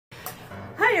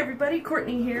everybody,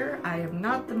 Courtney here. I am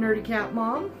not the Nerdy Cat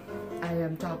Mom. I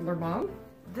am Toddler Mom.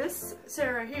 This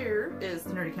Sara here is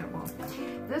the Nerdy Cat Mom.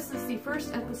 This is the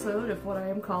first episode of what I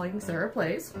am calling Sara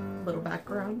Plays. Little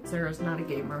background, Sara's not a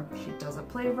gamer. She doesn't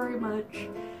play very much.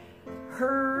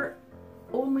 Her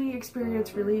only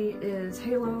experience really is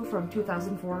Halo from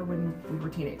 2004 when we were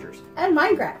teenagers. And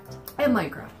Minecraft. And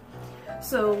Minecraft.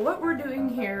 So what we're doing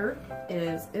here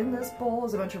is, in this bowl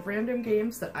is a bunch of random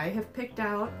games that I have picked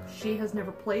out. She has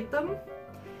never played them.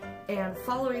 And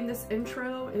following this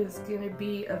intro is going to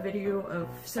be a video of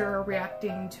Sara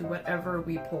reacting to whatever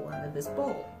we pull out of this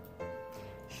bowl.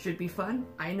 Should be fun.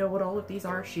 I know what all of these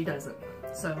are, she doesn't.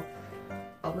 So,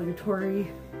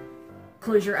 obligatory,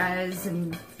 close your eyes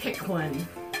and pick one.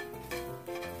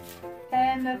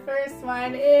 And the first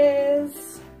one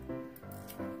is...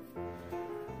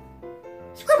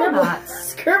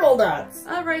 Scribblenauts. Scribblenauts.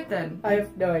 Alright then. I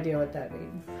have no idea what that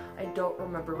means. I don't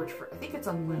remember which I think it's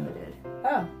Unlimited.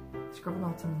 Oh.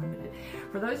 Scribblenauts Unlimited.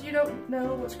 For those of you who don't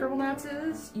know what Scribblenauts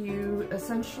is, you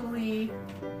essentially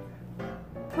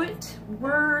put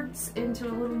words into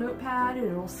a little notepad and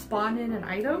it'll spawn in an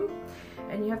item,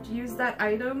 and you have to use that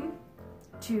item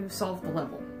to solve the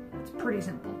level. It's pretty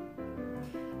simple.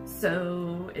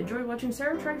 So enjoy watching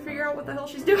Sara try to figure out what the hell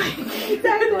she's doing.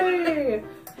 Exactly!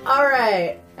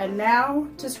 Alright, and now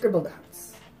to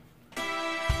Scribblenauts.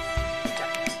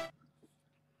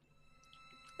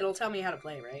 It'll tell me how to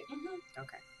play, right? Mm-hmm.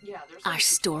 Okay. Yeah, Our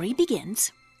story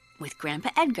begins with Grandpa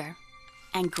Edgar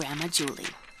and Grandma Julie.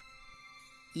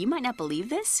 You might not believe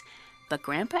this, but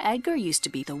Grandpa Edgar used to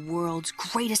be the world's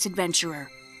greatest adventurer.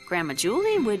 Grandma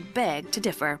Julie would beg to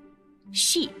differ.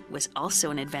 She was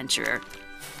also an adventurer.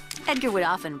 Edgar would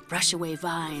often brush away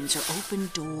vines or open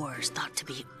doors thought to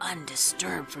be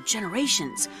undisturbed for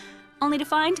generations, only to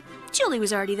find Julie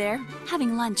was already there,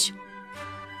 having lunch.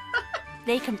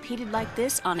 They competed like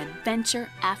this on adventure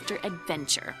after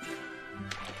adventure.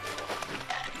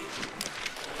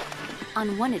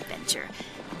 On one adventure,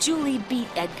 Julie beat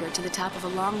Edgar to the top of a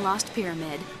long-lost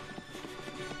pyramid.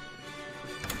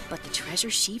 But the treasure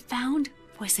she found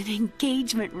was an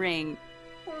engagement ring.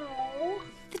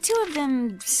 The two of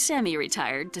them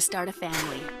semi-retired to start a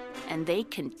family, and they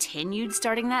continued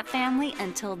starting that family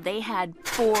until they had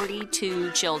 42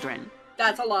 children.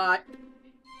 That's a lot.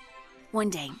 One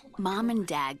day, Mom and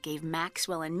Dad gave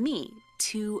Maxwell and me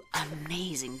two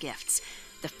amazing gifts.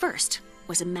 The first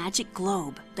was a magic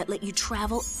globe that let you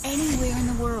travel anywhere in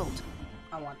the world.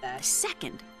 I want that. The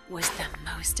second was the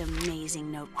most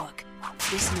amazing notebook.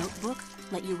 This notebook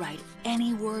let you write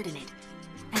any word in it,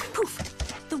 and poof,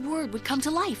 the word would come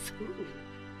to life.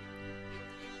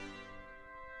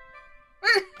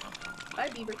 Bye,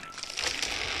 Beaver.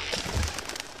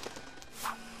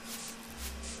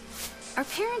 Our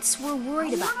parents were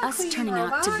worried about us turning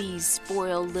out to be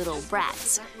spoiled little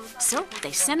brats, so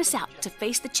they sent us out to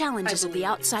face the challenges of the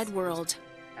outside world.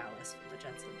 Alice from the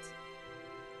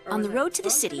Jetsons. On the road to the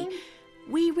city,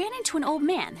 we ran into an old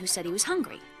man who said he was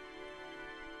hungry.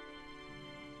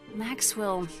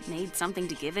 Maxwell made something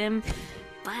to give him,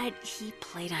 but he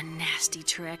played a nasty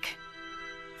trick.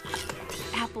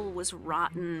 The apple was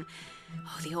rotten.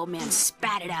 Oh, the old man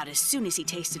spat it out as soon as he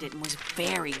tasted it and was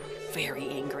very, very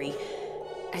angry.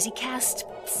 As he cast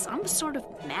some sort of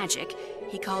magic,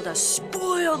 he called us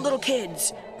spoiled little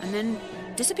kids and then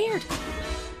disappeared.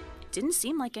 It didn't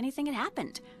seem like anything had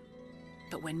happened.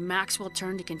 But when Maxwell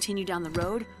turned to continue down the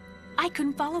road, I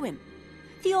couldn't follow him.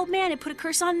 The old man had put a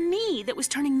curse on me that was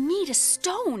turning me to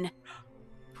stone.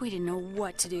 We didn't know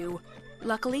what to do.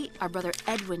 Luckily, our brother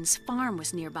Edwin's farm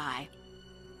was nearby.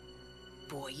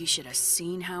 Boy, you should have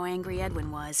seen how angry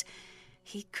Edwin was.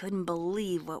 He couldn't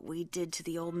believe what we did to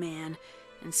the old man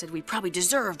and said we probably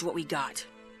deserved what we got.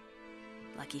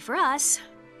 Lucky for us,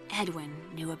 Edwin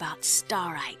knew about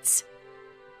starites.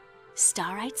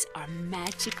 Starites are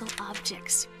magical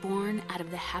objects born out of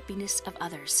the happiness of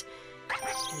others.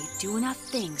 When you do enough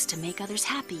things to make others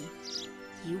happy,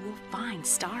 you will find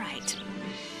starite.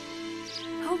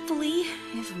 Hopefully,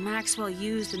 if Maxwell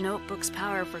used the notebook's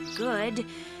power for good,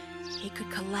 he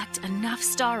could collect enough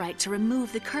starite to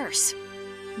remove the curse.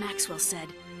 Maxwell said,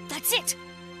 "That's it!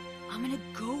 I'm gonna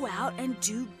go out and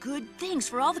do good things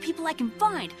for all the people I can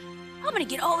find. I'm gonna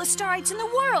get all the starites in the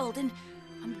world, and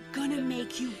I'm gonna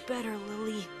make you better,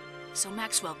 Lily." So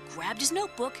Maxwell grabbed his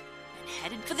notebook and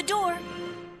headed for the door.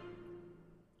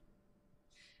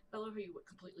 I love how you went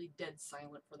completely dead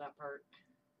silent for that part.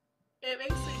 It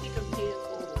makes me think of Pay It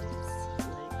Forwards.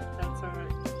 Like, that's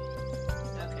alright.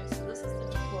 Okay, so this is the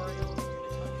tutorial.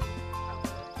 It's going to tell you how to,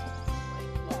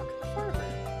 Lock the farmer.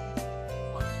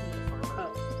 walk through the farmer.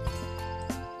 Oh.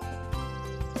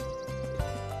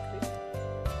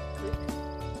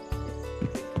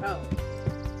 Oh.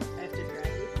 I have to drag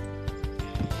it.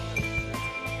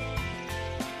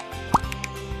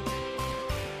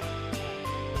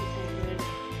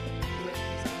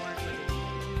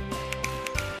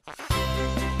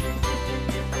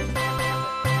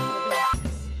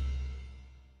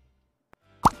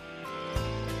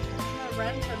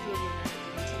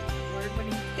 Word when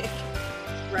you pick.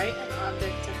 Write an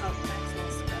object to help Maxwell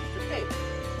scrub the pig.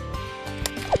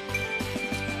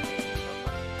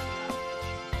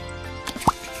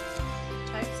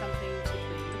 Type something to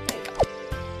clean the pig.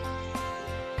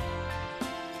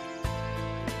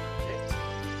 Perfect.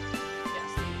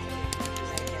 Yes.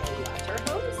 Water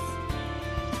hose.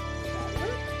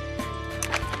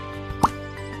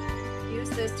 Use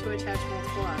this to attach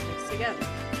multiple objects together.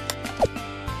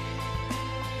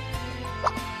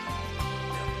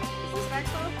 Is this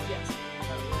Maxwell? Yes.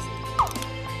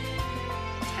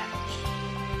 Attach.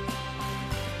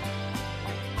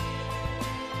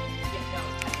 Yeah, no,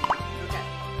 attach. Okay.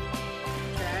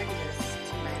 Drag this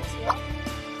to Maxwell.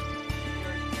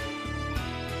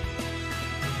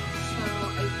 So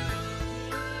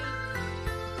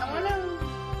I wanna.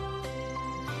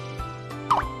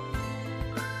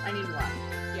 I need water.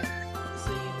 Yep. So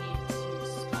you need to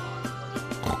spawn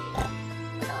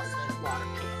a water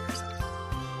can or something.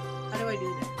 How do I do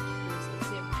that? There's the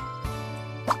zip.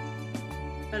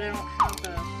 But I don't have the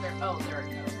There. Oh, there it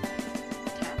goes.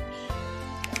 attach.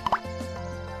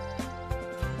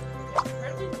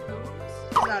 Apparently the goes.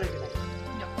 It's not a good idea.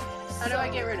 No. How do I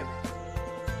get rid of it?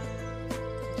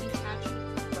 Detach it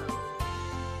from.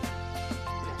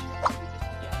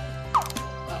 Yeah.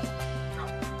 Oh. Drop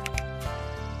it.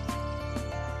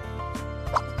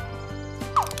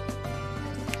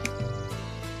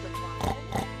 Click on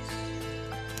it.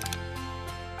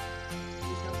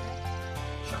 Use notepad.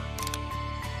 Sure.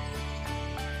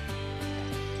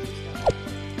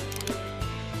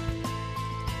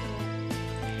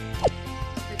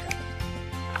 Pick up.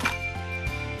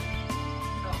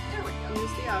 Oh, there we go.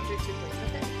 Use the object to place the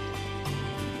thing.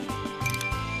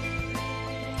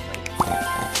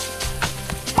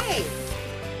 Hey!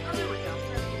 Oh, there we go.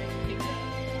 Pick that.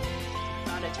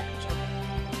 Not attached.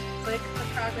 Click the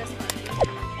progress button.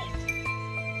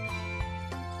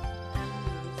 And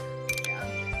move the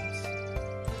object.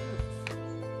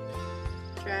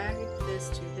 Drag this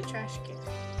to the trash can.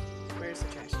 Where's the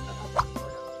trash can?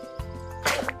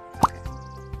 Okay.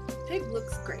 Pig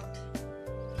looks great.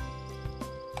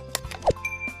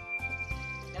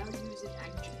 Now use an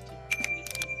adjective to make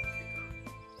it bigger.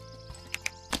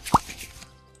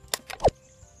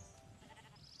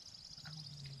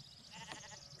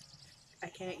 I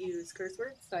can't use curse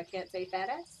words, so I can't say fat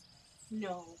ass?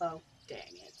 No. Oh, dang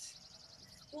it.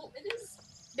 Well, it is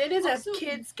It is Also, a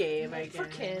kid's game, I guess. for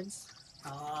kids.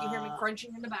 You hear me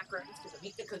crunching in the background because I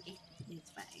eat the cookie.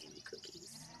 It's fine.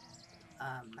 Cookies.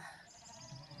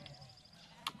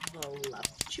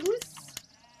 Voluptuous?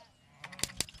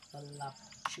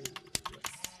 Voluptuous.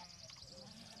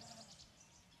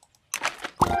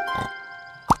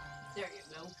 There you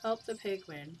go. Help the pig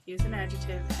win. Use an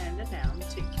adjective and a noun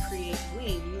to create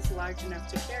wings large enough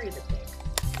to carry the pig.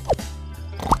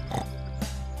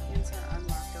 Wings are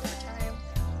unlocked over time.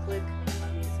 Click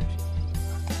on the associated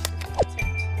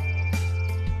wings.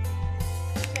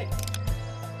 Okay.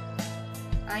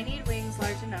 I need wings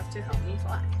large enough to help me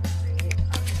fly. Create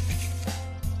object.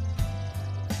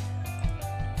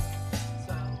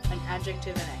 So, An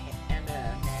adjective and a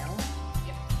noun.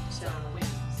 yeah. So, So,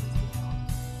 wings is the one.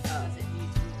 Because it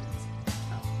needs wings.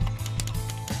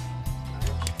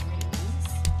 large wings.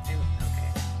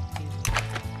 Okay.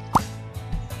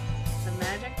 The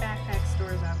magic backpack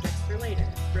stores objects for later.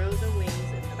 Throw the wings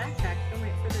in the backpack and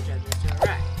wait for the judges to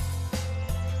arrive.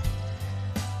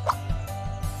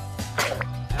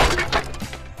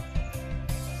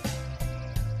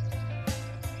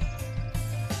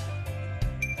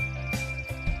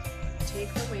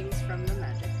 Take the wings from the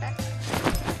magic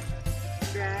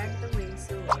backpack. Drag the wings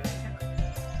to the layer.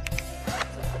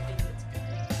 So, I think it's good.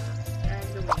 Drag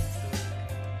the wings to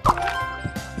the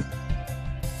layer.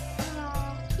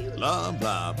 Oh, cute. Blah,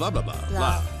 blah, blah, blah, blah, Blah,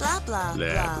 blah. blah, blah,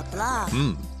 Blah. blah,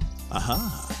 blah. Aha.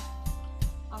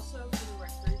 Also, for the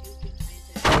record, you can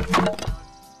type it on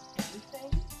anything.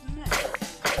 Nice.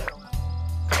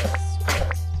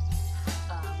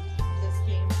 This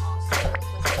game also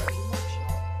has a game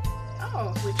workshop, Oh,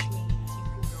 which means you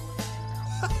can go in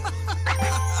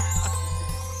and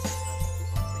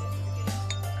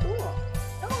cool.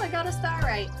 Oh, I got a star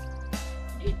right.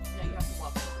 now you have to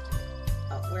walk over to it.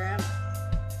 Oh, where am I?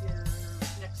 You're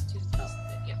next to this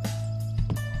thing. Yep.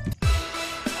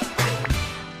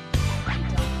 Already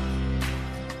done.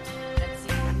 Let's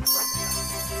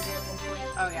see.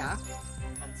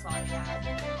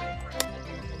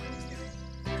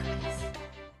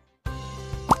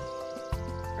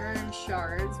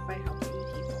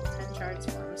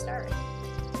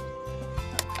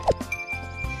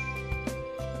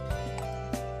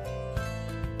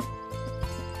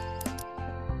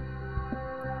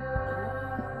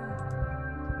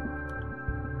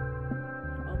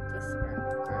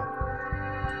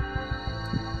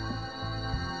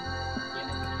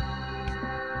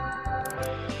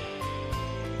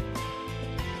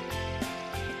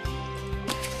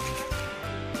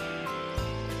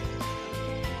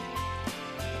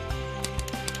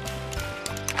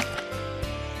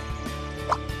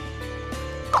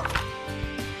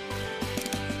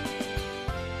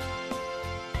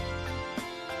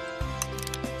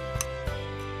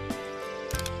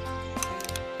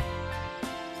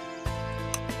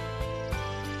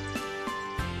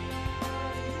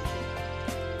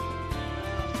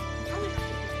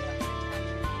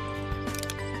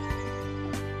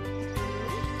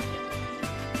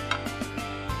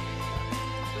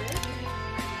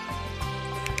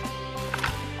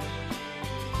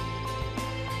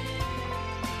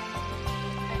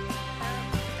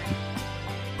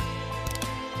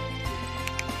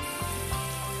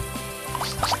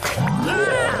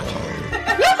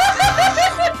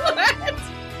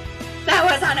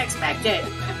 expected.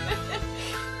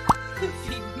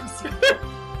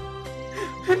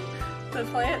 The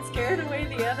plant scared away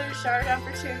the other shard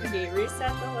opportunity.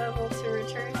 Reset the level to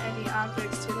return any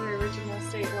objects to their original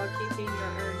state while keeping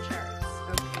your earned shards.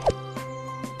 Okay.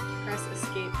 Press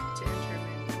escape to enter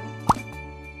menu.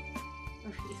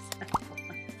 Reset.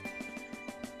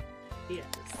 Yes.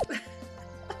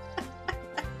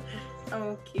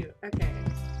 Oh, cute. Okay.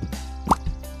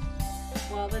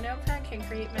 While the notepad can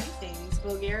create many things,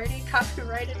 vulgarity,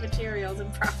 copyrighted materials,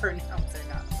 and proper nouns are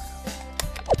not allowed.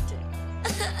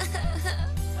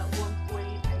 At one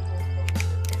point, I was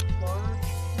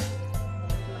large,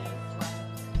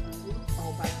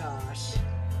 Oh my gosh.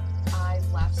 I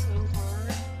laughed so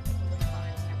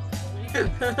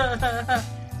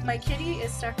hard. My kitty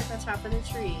is stuck at the top of the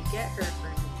tree. Get her for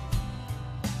me.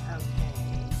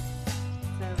 Okay.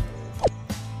 So.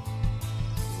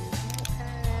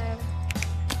 Notepad.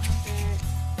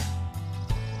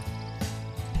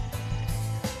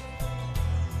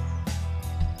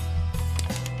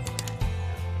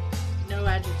 No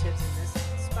adjectives in this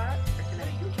spot. Or can I?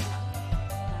 You can.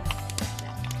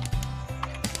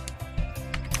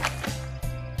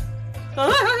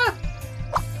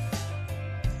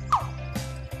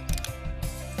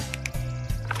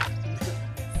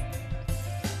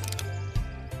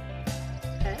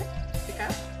 Okay, pick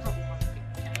up.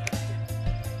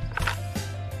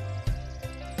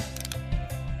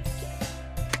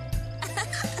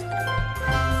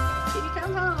 Kitty,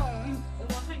 come home. I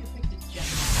love how you picked a jet.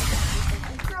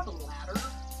 I'll grab a ladder.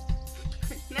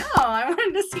 No, I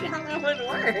wanted to see how that would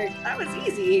work. That was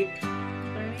easy.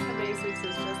 Learning the basics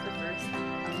is just the first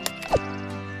step.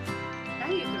 Now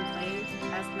you can play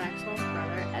as Maxwell's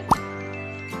brother, Edward.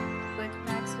 Click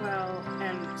Maxwell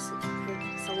and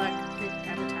select Pick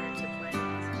Avatar to play.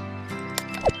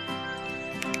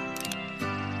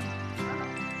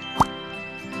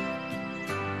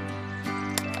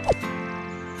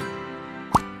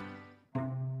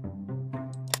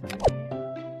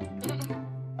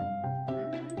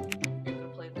 You're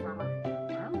gonna play the farmer.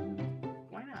 Well,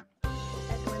 why not?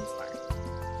 Edwin's Park.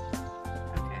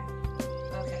 Okay.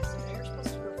 Okay, so now you're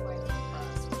supposed to go play the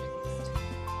switch.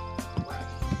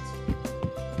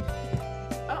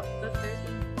 Oh, look, there's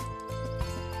me.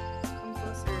 Come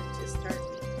closer to start me.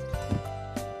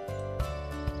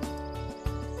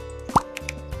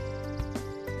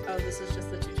 Oh, this is just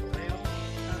the tutorial.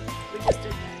 We just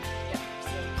did that. Yeah, so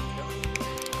go.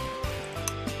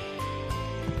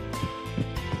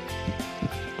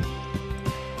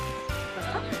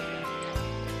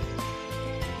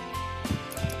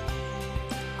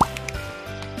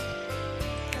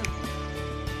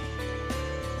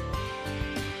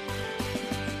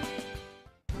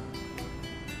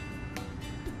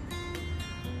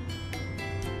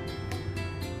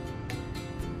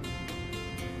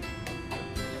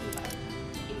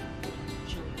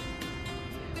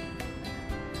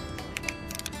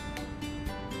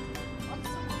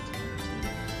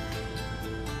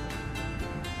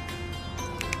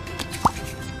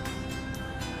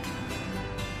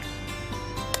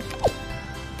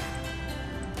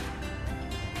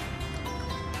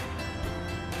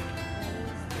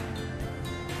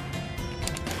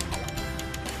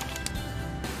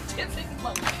 Dancing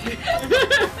monkey.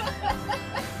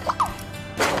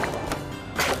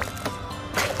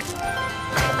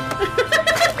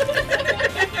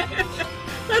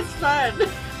 That's fun.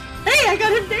 Hey, I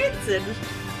got him dancing.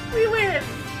 We win. Yep,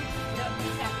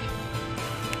 he's happy.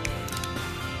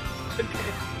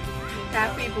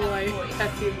 Happy boy.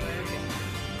 Happy boy. Okay.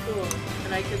 Cool.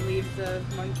 And I can leave the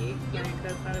monkey. Like,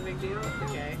 that's not a big deal.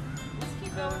 Okay. Let's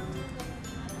keep going.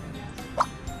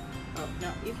 Oh, no,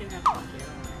 you can have the monkey.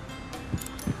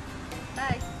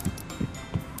 Bye.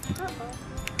 Uh-oh.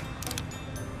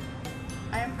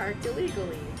 I am parked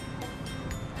illegally.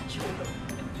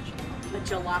 A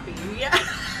jalopy. Yeah.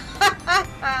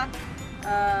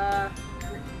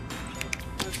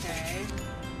 Okay.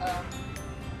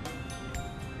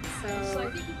 So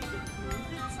I think you can move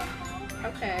it somehow.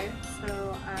 Okay, so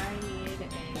I need a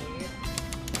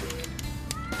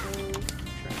big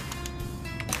truck.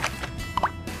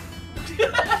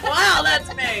 Wow, that's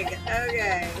big.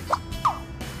 Okay.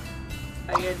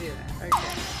 How you gonna do that?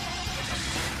 Okay.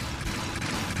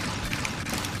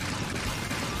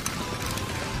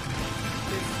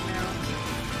 Dismount.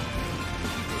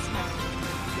 Dismount.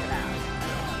 Get out.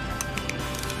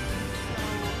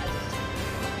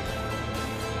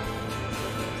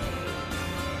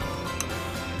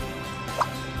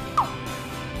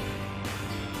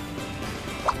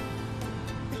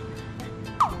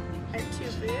 I'm too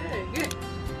big.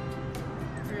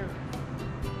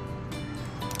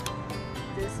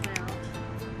 Dismount.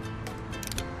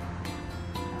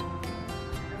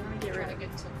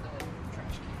 plug into the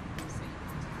trash can. See.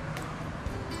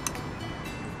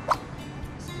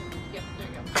 Yep, there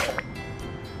you go.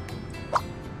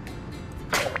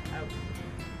 Oh.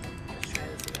 Let's try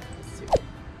this again. Let's see.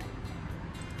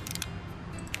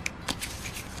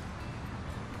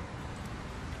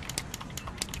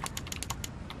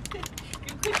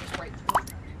 You could just write the book.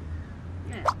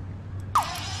 Yeah.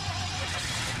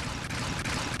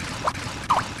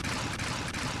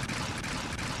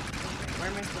 Where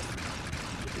am I supposed to go?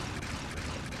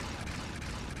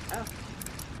 Oh.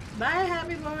 Bye,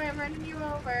 happy boy, I'm running you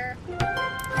over.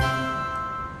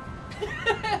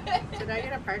 Did I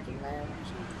get a parking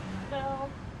violation? No.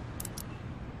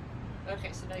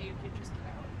 Okay, so now you can just get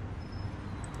out.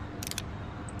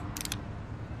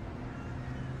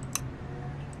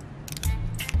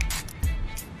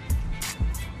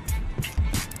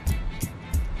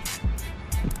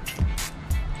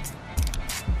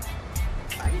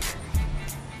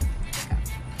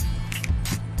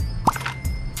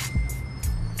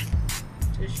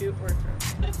 To shoot or throw.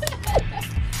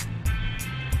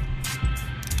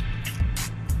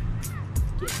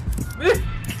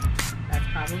 That's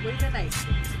probably the nice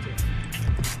thing to do.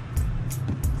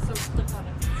 So click on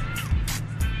it.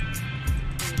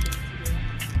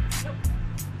 Nope.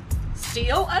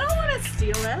 Steal? I don't want to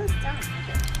steal. That is dumb.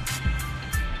 Okay.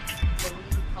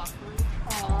 Loading cockroach.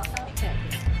 Aw, okay.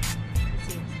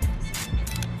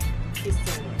 He's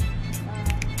still low.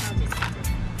 I'll just do it.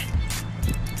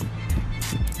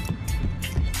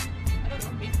 I don't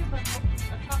know, make him a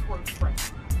cockroach friend.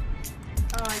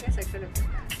 Oh, I guess I could have done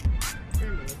that.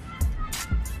 Remove.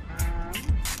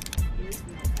 Use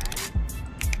notepad.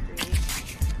 Create.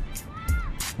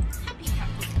 Happy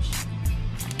cockroach.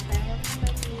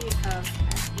 Family of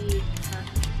happy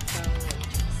cockroaches.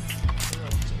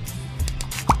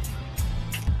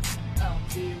 Oh,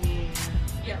 Do you mean...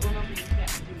 yeah, remember you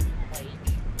can't do, like,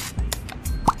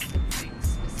 things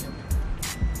specific.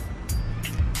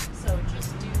 So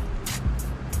just do...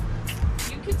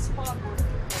 You can spawn more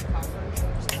than cockroach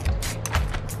or something.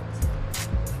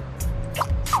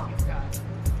 You've got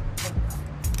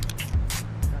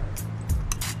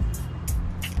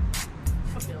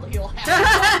familial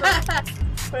habit.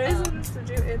 What is it supposed to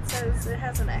do? It says it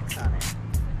has an X on it.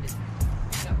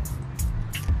 No.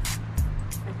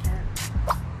 I can.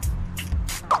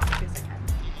 Oh, I guess I can.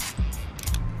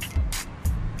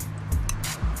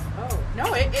 Oh, no,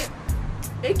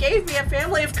 it gave me a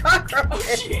family of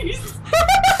cockroaches. Jeez.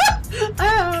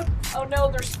 Oh, Oh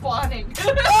no, they're spawning.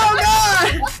 oh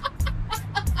God!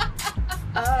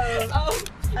 Oh,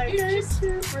 I'm you going just, to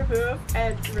remove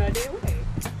and run away.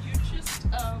 you just,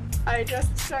 I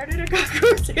just started a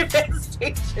cockroach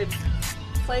infestation.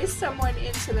 Place someone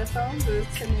into the phone booth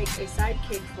to make a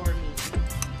sidekick for me.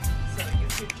 so you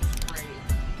could just write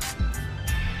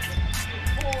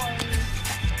boy and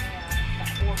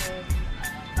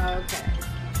that Okay.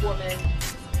 woman.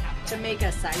 To make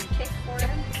a sidekick for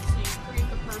him? So you create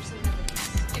the person and then you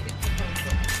stick it to the phone.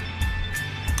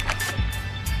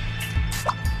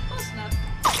 Close enough.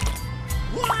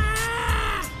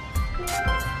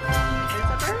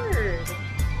 It's a bird.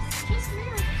 Just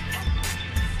married.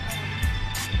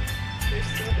 They're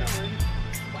still going.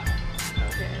 Wow.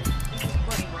 Okay. You just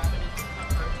bunny rabbit into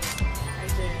cockroaches. I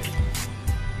did.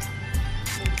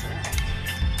 Incorrect.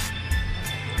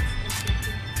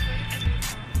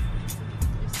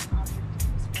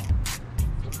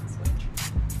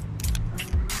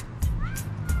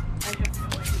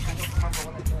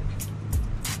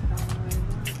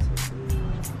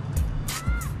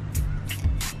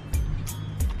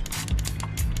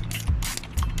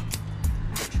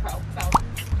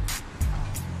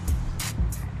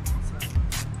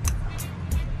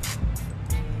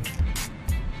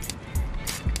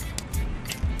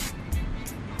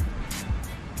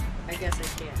 I guess I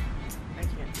can't. I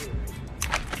can't do it.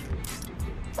 It's really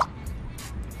stupid.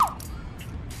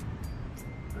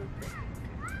 Okay.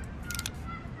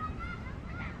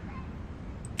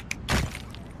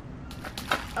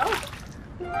 Oh!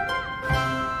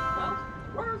 Well,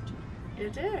 it worked.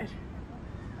 It did.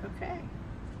 Okay.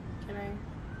 Can I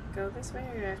go this way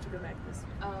or do I have to go back this way?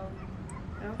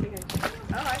 I don't think I can.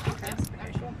 Oh, I can cross.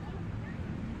 Okay, cool.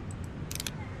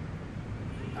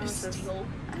 Oh, so Steal.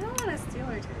 I don't want to steal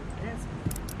her turn. Yes.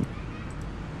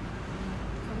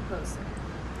 Come closer.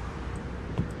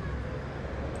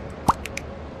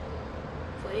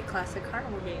 Play classic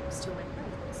carnival games to win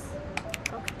prizes.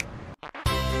 Okay.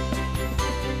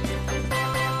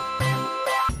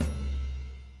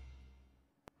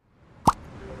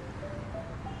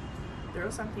 Throw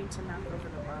something to knock over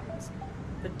the bottles,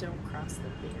 but don't cross the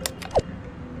barrier.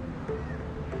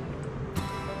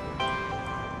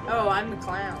 Oh, I'm the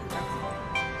clown.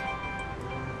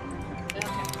 Okay,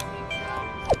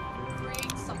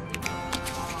 create something.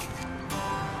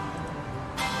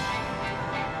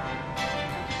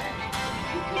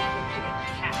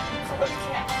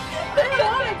 I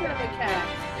don't want to put up a cat.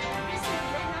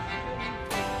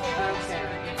 Okay.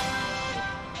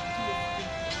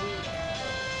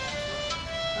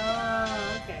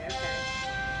 Oh, okay, okay.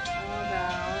 How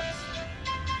about...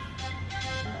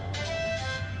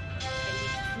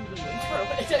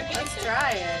 Let's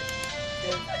try it.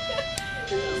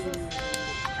 Ooh.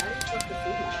 How do you put the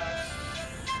food?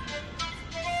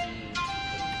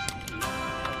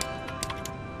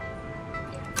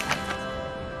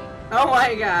 Oh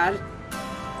my god.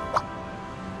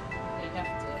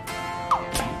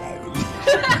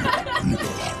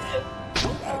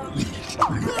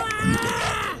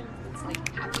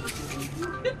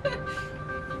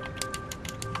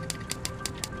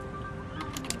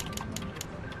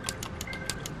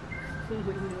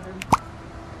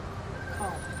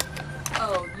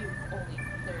 Oh, you only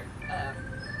they're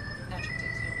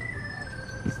adjectives, human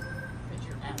adjectives. But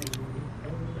you're adding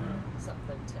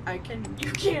something to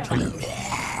you can't.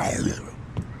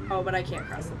 Oh, but I can't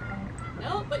cross the bar.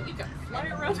 No, but you can fly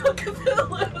around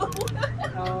Cthulhu.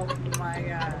 Oh my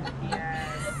god.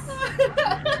 Yes.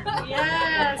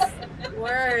 Yes!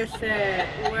 Worth it.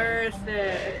 Worth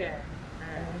it. Okay.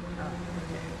 Alright. Oh,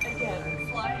 okay.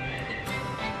 Again, flying.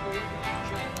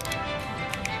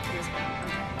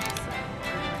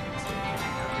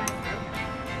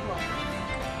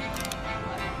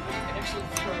 Actually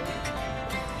throw it.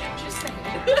 Just saying.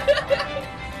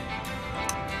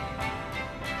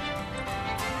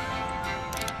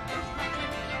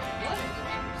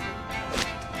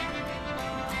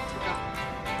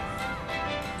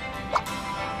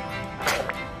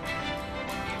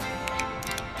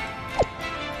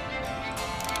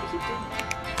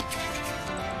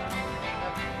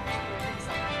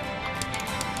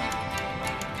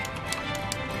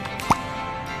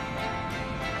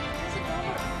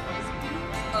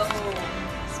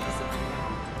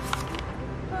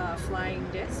 Flying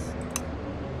disc.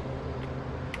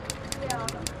 Yeah,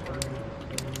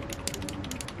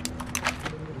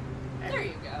 there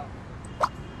you go.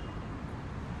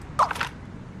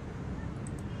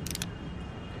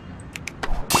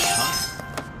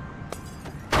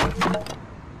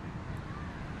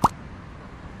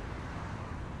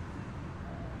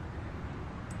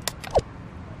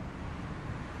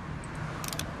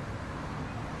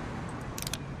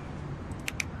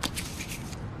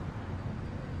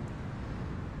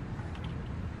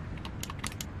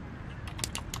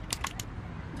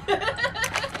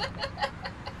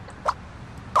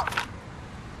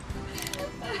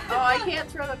 Oh, I can't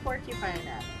throw the porcupine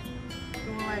at it.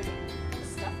 Who am I?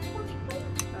 Stuffed porcupine.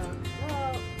 Oh,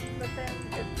 well, but then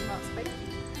it's not spiky.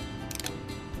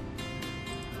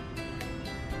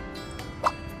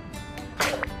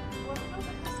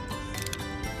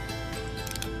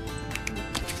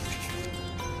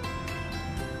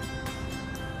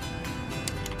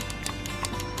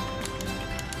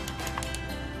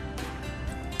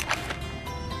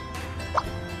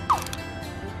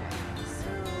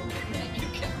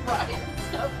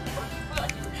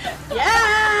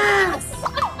 Yes!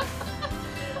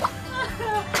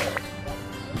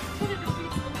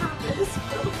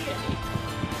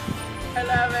 I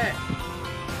love it.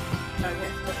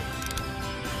 Okay.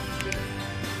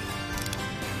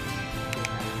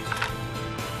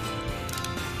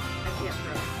 I can't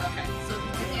throw it. Okay, so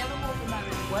the animal, no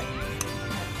matter what, you can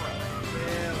throw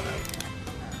it.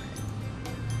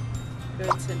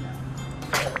 Good to know.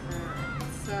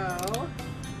 Alright,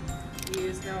 so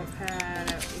use notepad.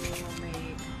 We will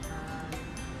make.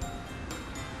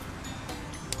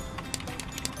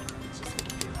 Just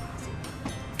gonna do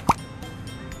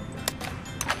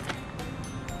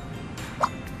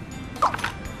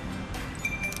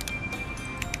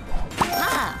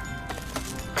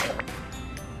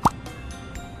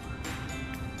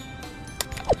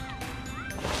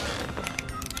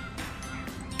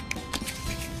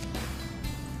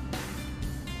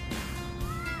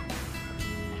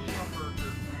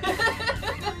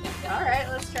Alright,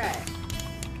 let's try it.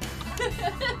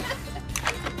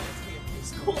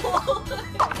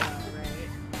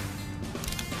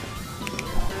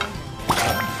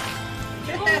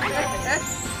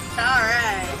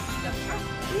 Alright.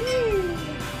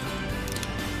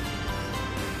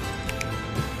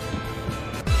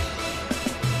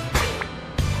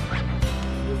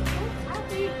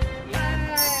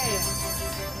 Yay!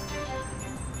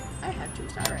 I have 2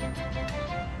 star right.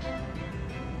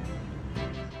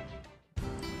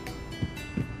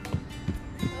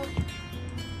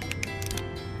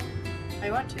 I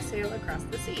want to sail across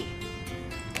the sea.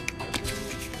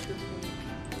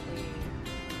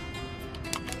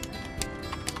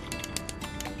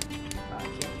 Oh, I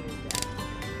can't use that.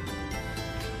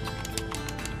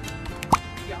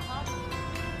 Yacht?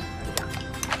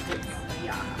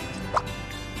 Yeah.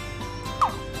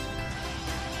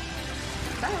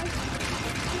 Bye.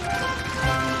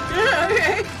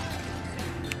 Okay.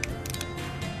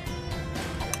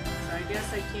 So I guess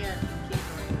I can't keep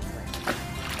going this way.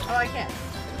 Oh, I can.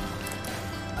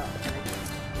 Oh, can I do it?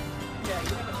 Yeah,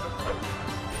 you have a book.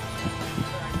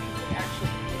 Or I think we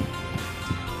actually.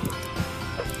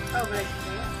 Oh, but I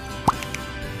can't.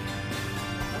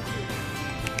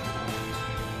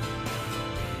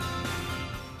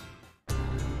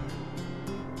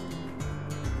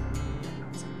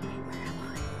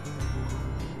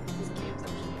 This game's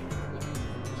actually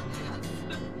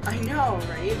I know,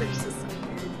 right? There's just some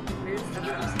weird stuff.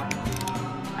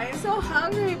 I'm so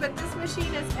hungry, but this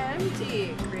machine is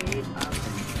empty. Create object.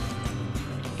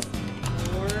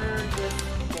 Board.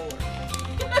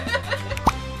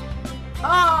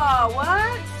 Oh,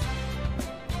 what?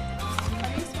 How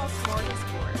do you spell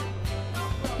smorgasbord?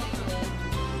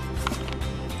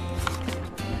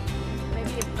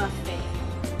 Maybe a buffet.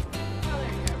 Oh,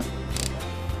 there you go.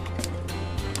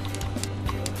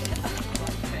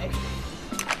 Okay.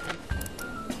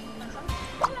 That's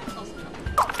also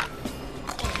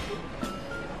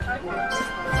Okay.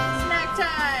 Snack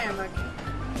time! Okay.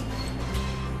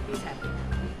 He's happy now.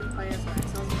 He can play as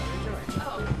Ryan's brother George.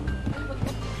 Oh.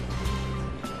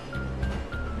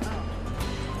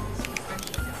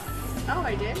 Oh,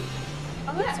 I did?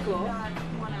 Oh, that's Yeah, cool. You got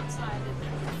one outside and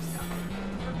then there's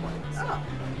reports. Oh.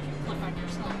 Click on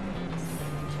yourself.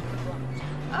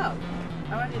 Oh.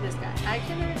 I want to do this guy. I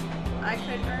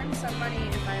could earn some money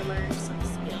if I learned some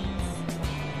skills.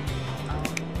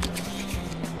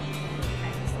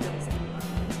 Kind of skills.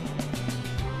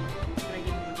 Can I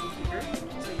get a computer?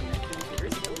 So you have computer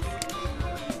skills?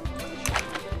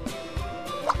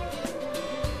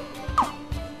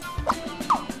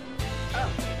 Oh.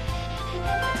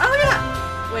 Oh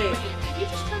yeah! Wait. Wait, did you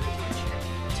just turn into a chick?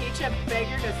 Teach a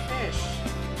beggar to fish.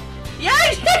 Yeah,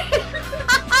 I did!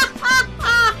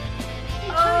 You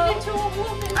Oh. turned into a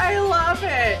woman. I love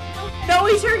it. No,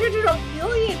 he turned into a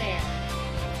millionaire.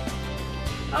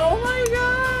 Oh my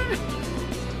god.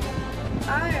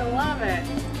 I love it.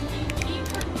 You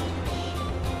turned into a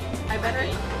fish. I better.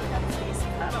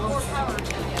 More power to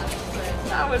you. But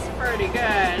That was pretty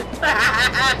good.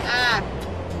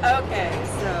 Okay,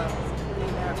 so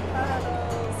clean up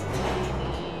puddles.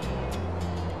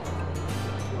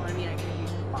 Well, I mean, I could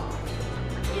use bombs.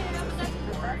 yeah, but that's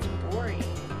That's boring.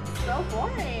 So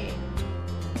boring.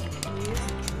 Use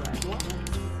dreadlocks.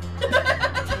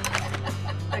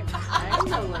 That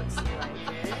kinda looks like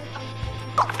it.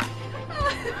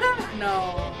 No.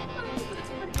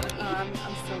 I'm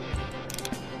so good.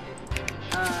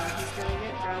 He's gonna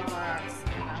get dreadlocks,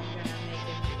 and I'm gonna make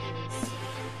him use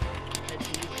a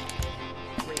deep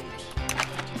rage.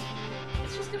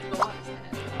 It's just gonna go on his head.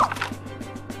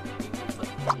 You can put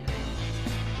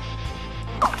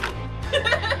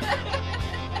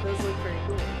Those look pretty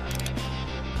cool.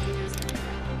 Here's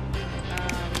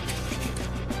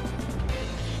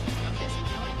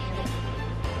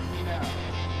no.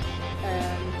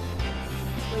 And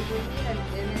like we need an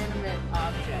inanimate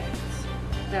object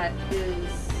that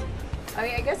is. I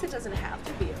mean, I guess it doesn't have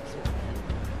to be absorbent.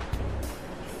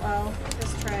 Well,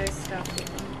 just try stuffing.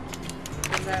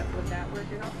 Would that work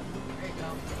at all? There you go.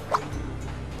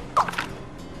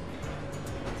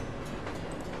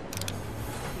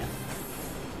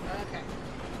 Okay.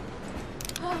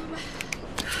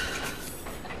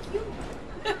 Vacuum?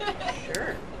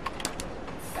 Sure.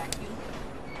 Vacuum.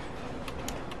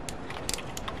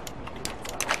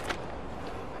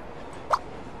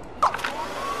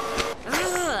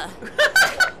 Ugh.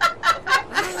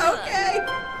 Okay.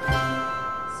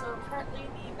 So apparently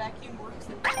the vacuum works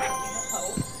in a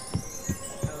hoe.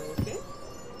 Okay.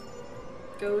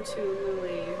 Go to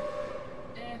Lily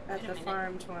at Wait a the minute.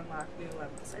 farm to unlock new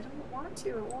levels. I don't want to.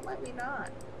 It won't let me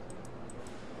not.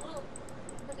 Well,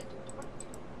 but it didn't work.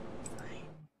 Fine.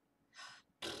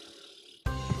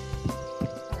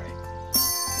 Alright.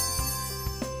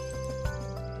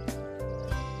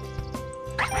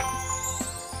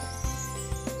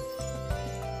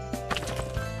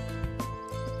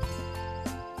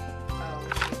 Oh,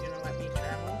 she's gonna let me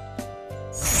travel?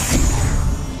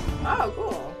 Oh,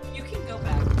 cool. You can go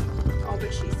back. Oh,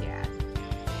 but she's sad.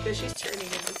 Because she's turning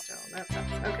into stone. That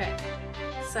sucks. Okay.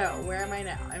 So, where am I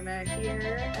now? I'm at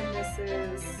here, and this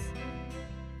is...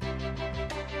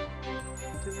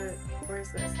 Is it?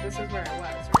 Where's this? This is where I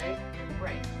was, right?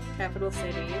 Right. Capital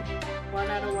City. 1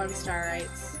 out of 1 star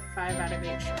rights. 5 out of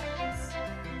 8 shrines.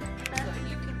 So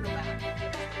you can go back.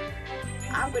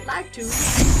 I would like to.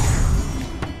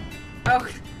 Oh,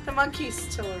 the monkey's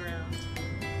still around.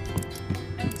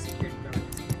 And the security guard.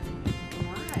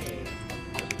 Why?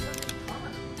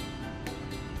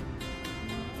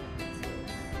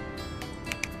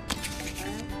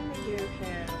 I'm gonna give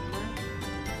him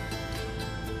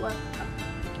what?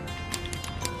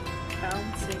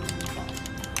 Bouncing ball.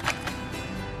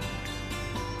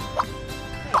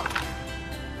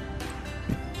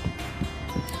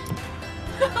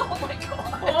 Oh my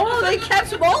god. Oh, they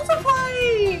kept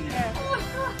multiplying!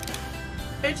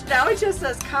 Now it just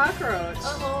says cockroach.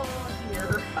 Oh,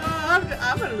 dear. Oh,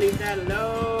 I'm gonna leave that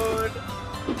alone.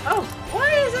 Oh, why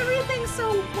is everything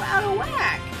so out of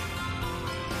whack?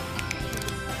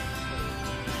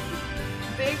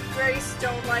 Big gray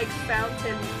stone-like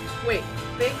fountain. Wait,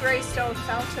 big gray stone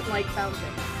fountain-like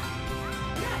fountain.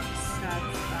 Nice.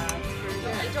 That's pretty I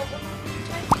good. don't want to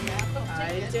type that. Don't I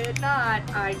take it. did not.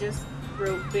 I just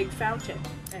wrote big fountain,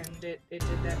 and it did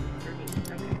that for me.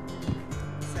 Okay.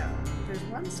 So there's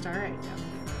 1 star right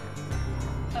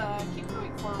now. Keep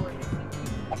going forward. I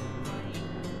think you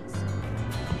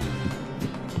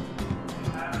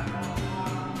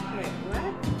Wait,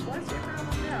 what? What's your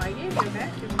problem now? I gave you a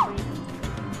vacuum cleaner.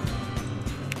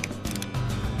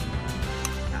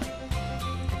 I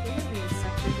think it means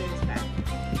something to his back.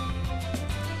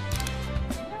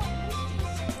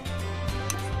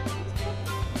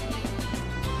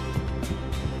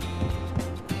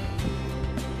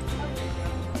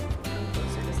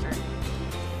 Closer to starting.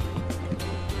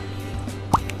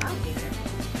 I'll be there.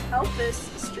 Help this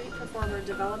street performer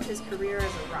develop his career as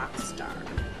a rock star.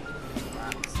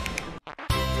 Rock star.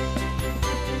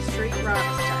 Street rock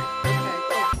star. Okay,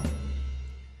 cool.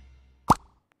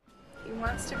 He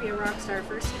wants to be a rock star.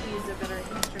 First, he needs a better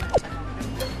instrument to help him.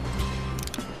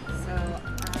 So,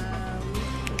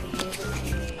 we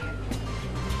need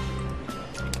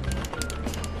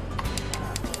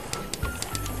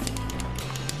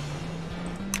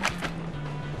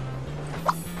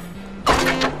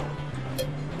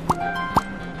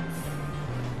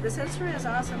This instrument is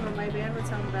awesome, but my band would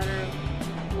sound better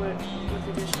with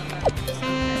additional members.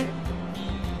 Okay.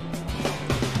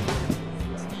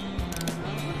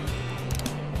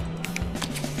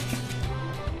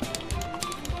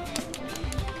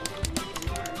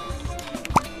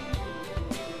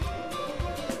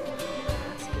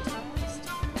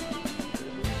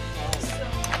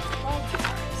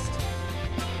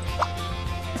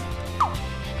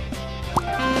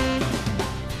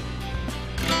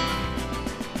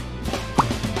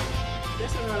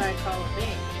 This is what I call a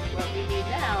thing. What we need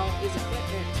now is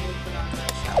equipment to put on the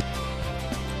shelf.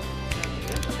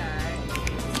 This guy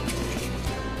is a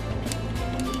guitar.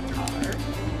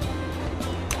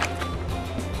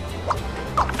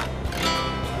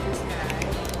 This guy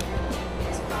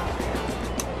is fire.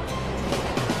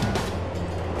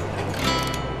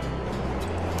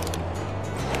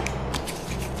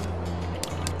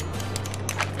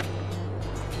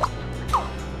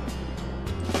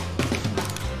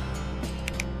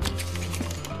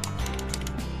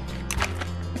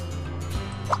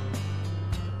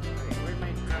 Where'd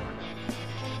my drummer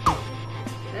go?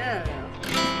 There we go.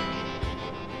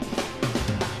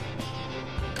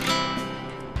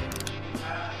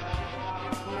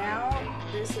 Now,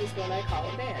 this is what I call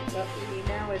a band. What we need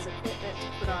now is equipment to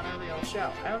put on a real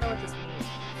show. I don't know what this means.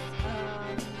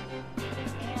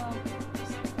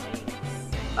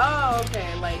 Oh,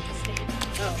 okay, like,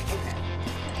 oh, okay.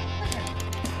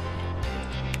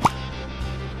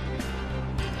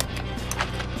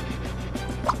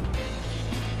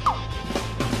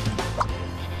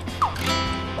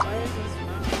 Why is this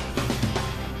wrong?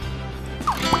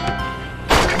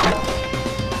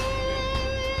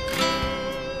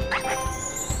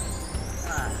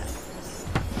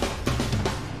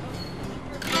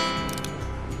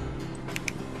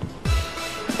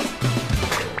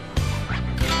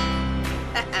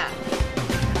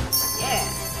 Yeah.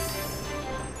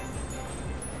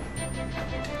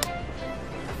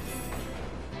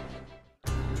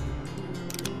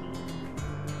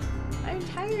 I'm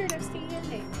tired of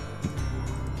standing.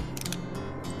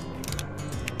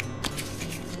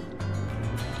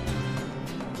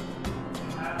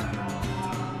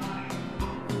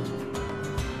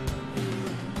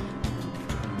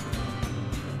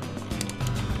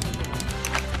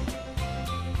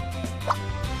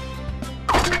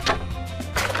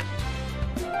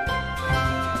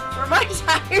 For my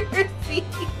tired feet.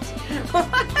 What?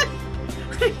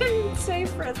 I didn't say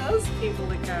for those people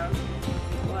to come.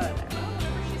 Whatever.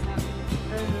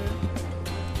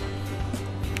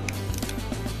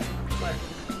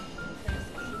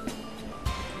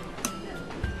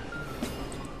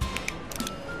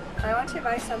 to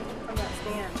buy something from that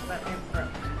stand, but I'm broke.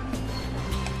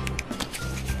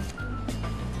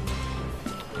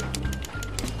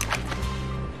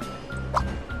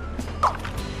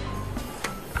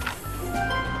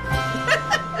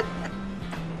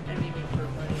 I need me for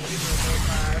money.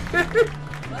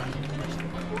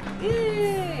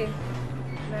 Yay!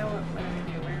 Now what do I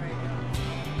do? Where do I go?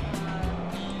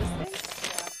 This thing?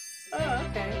 Oh,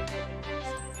 okay.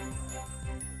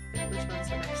 Which one's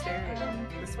the next area?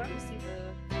 This one? You see the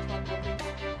 12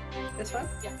 buildings? This one?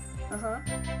 Yeah. Uh-huh. I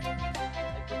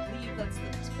believe that's the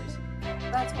next place.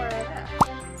 That's where I'm at.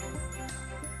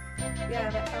 Yeah,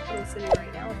 I'm at Capital City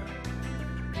right now.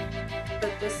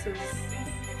 But this is...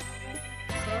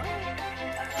 Huh?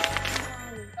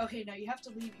 Okay, now you have to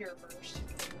leave here first.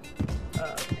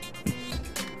 Oh, okay.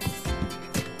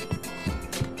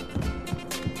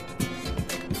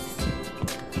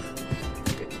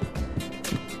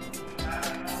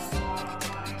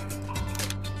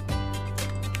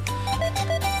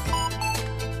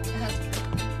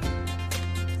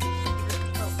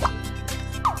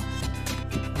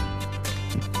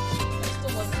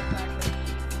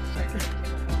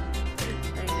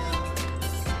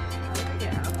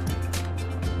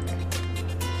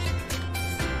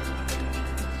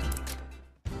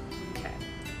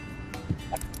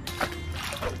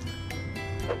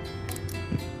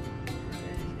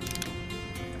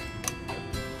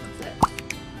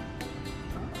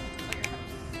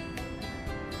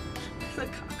 The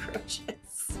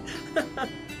cockroaches.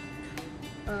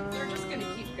 They're just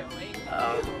gonna keep going.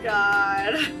 Oh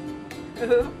god.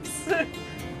 Oops.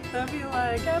 That'd be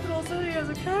like, Capital City has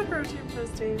a cockroach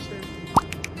infestation.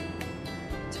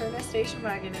 Turn a station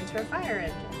wagon into a fire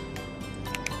engine.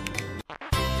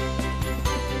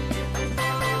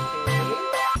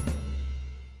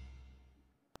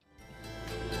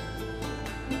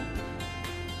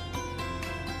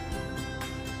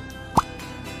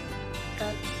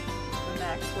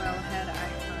 Maxwell had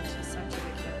icon to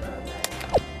certificate project.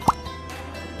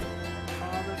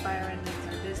 All the fire engines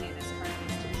are busy. This car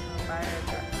needs to become a fire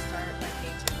truck. Start by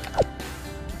painting.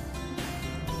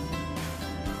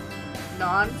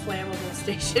 Non-flammable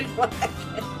station wagon.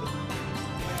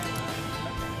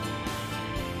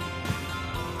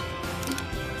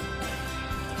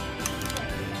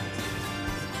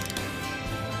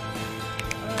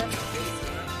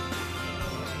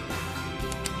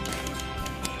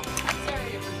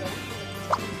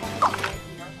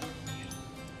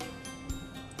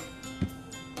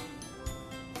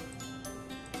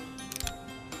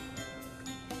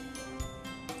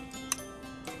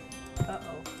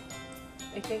 Uh-oh.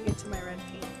 I can't get to my red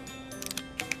paint.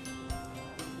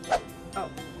 Oh.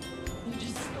 You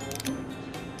just stole.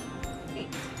 Hey,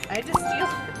 I had to steal it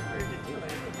for her to do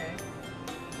it, okay?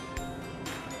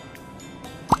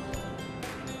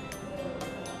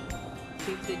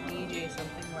 Give the DJ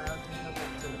something loud to hook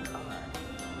up to the car.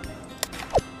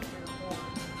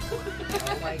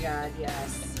 Oh my god, yes.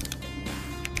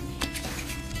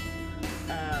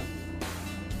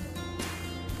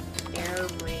 Air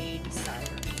raid siren.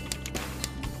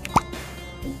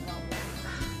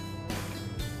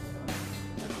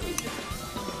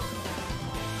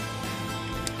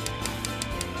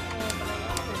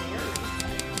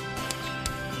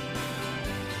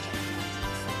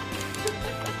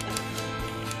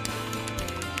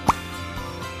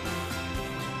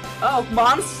 Oh,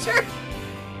 monster!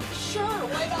 Sure,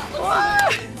 why not?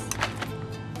 What?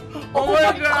 Oh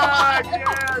my god,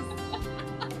 yes!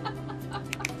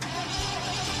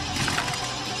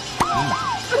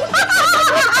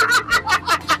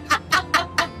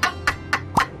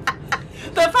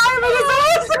 The fireman is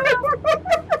awesome!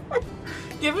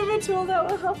 Give him a tool that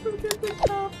will help him get the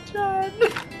job done.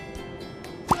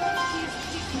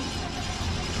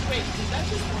 Wait, did that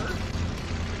just work?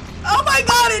 Oh my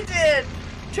god, it did!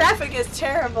 Traffic is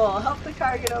terrible. Help the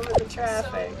car get over the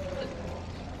traffic.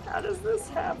 So, how does this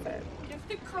happen? if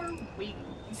the car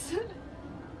wings.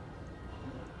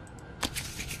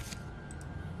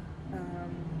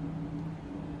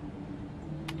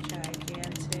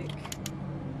 Gigantic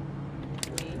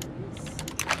wings.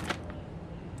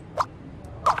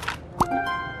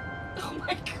 Oh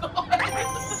my god.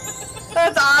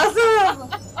 That's awesome!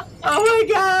 Oh my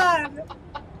god!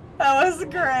 That was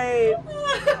great!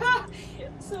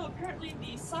 So apparently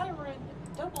the siren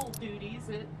double duties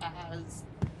it as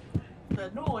the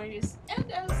noise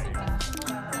and as some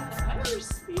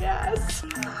fires. Yes!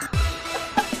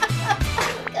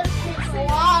 It's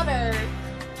water.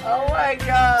 Oh my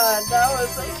god, that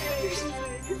was amazing!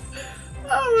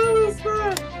 Oh, that was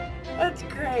fun! That's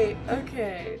great,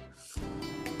 okay.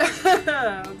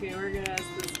 Okay, we're gonna ask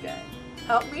this guy.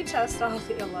 Help me test all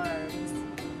the alarms.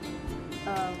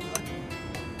 How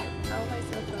am I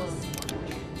supposed to?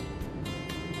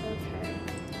 Okay.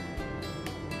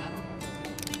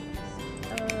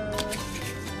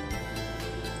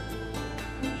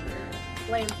 Sure.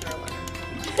 Flamethrower.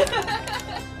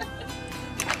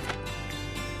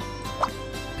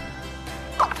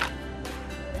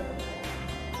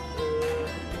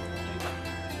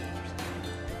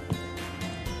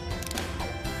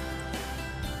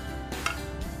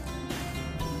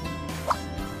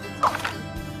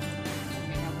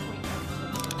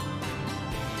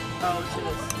 Oh, to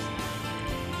this.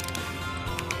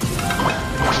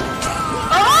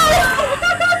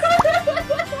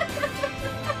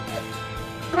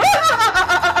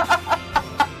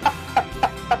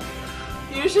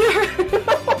 You sure?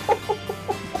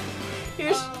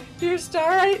 Your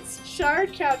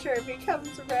shard counter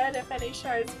becomes red if any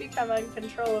shards become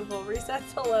uncontrollable. Reset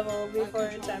the level before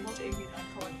attempting.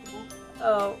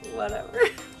 Oh,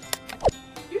 whatever.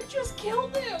 You just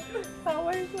killed him! How am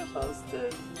I supposed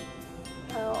to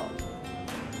help?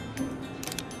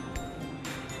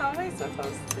 How am I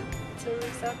supposed to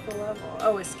reset the level?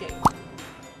 Oh, escape.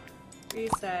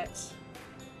 Reset.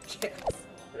 Yes.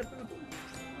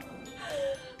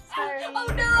 Sorry. Oh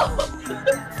no!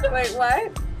 Wait,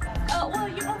 what? Oh, well,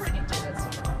 you already did it, so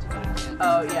you don't have to do it again.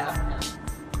 Oh, yeah.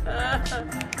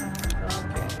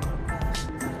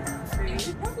 Okay. You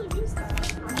should probably use that.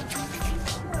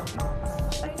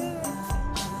 I did.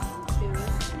 Two.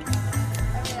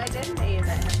 I mean, I didn't aim at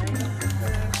him.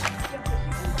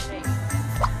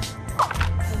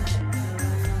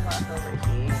 Walk over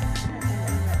here. And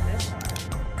aim at this one.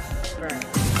 Burn.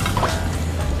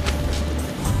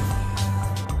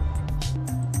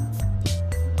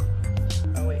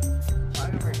 Oh, wait.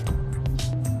 Walk over here.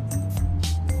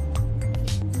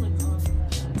 Click on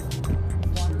the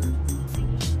water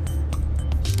thingy.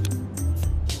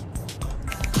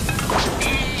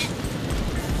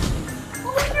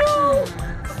 Oh no!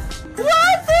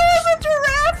 What? There's a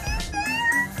giraffe in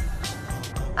there?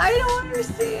 I don't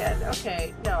understand. Okay,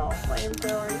 no.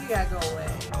 Flamethrower, you gotta go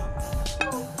away.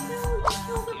 Oh no, you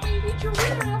killed a baby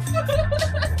giraffe!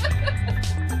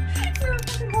 You're a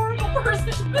fucking horrible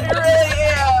person. I really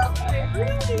am. I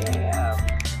really am.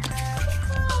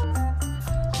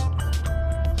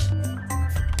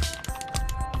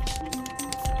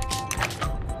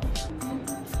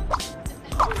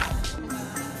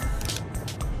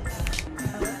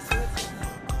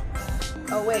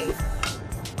 Oh wait.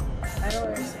 I don't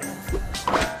understand.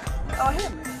 Oh,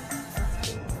 him. That's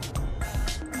cool.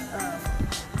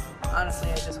 Honestly,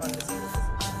 I just wanted to see what this is.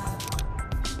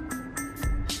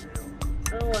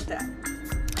 I don't want that.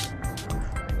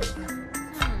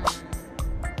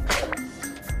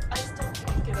 I still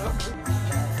can't get over the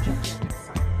gigantic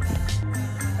fire.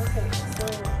 Okay, so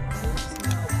use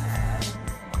notepad.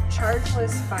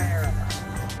 Chargeless fire alarm.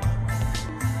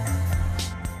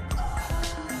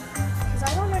 Because I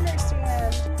don't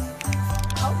understand.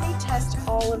 Help me test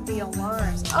all of the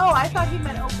alarms. Oh, I thought he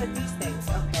meant open these things.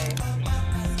 Okay.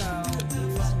 So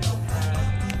use notepad.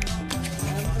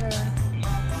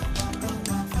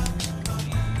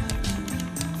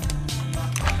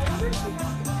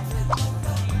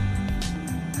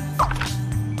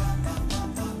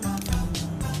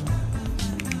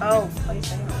 Oh,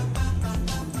 place anyway.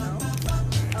 No?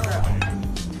 Oh.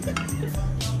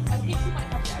 I think you might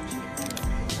have to actually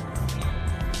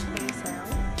Place sound.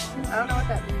 I don't know what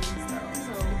that means though.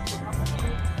 so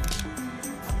probably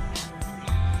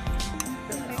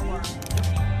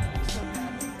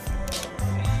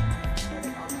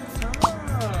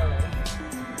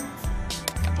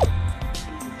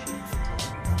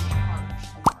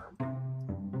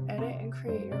Edit and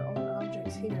create your own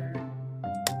objects here.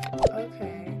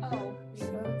 Okay. Oh, So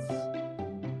that's...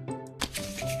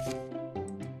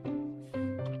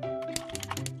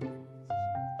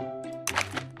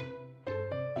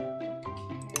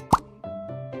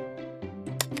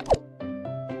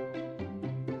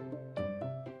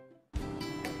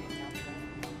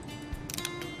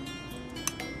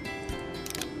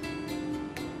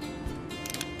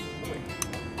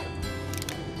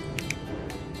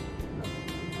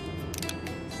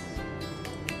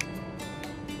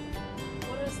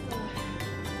 what is the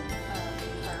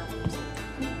fireworks?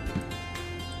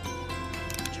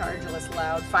 Chargeless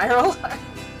loud fire alarm.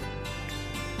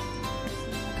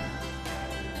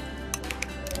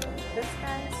 This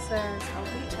guy says, help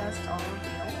me test all of the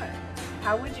alarms.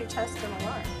 How would you test an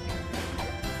alarm?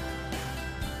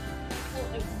 Well,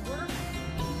 it works.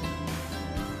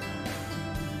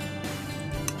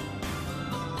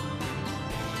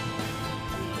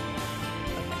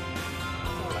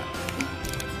 Hold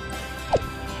on.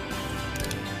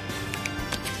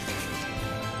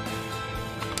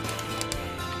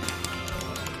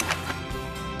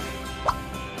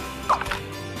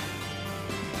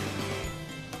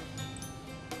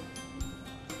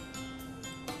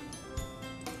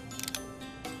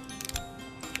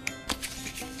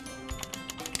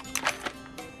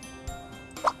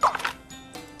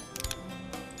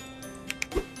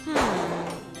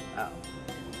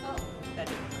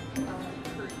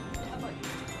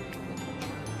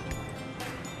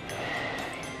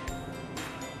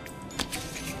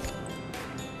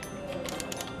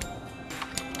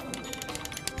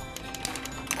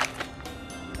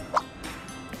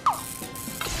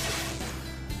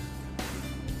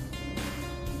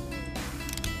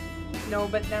 No,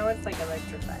 but now it's like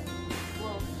electrified.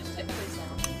 Well, just hit play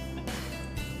sound.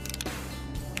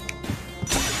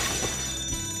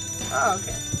 Oh,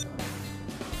 okay.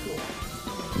 Cool.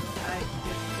 Did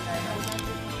I know that?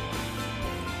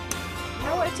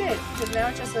 No, it did. Because now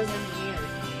it just says in the air.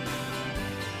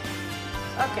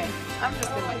 Okay, I'm just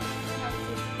gonna.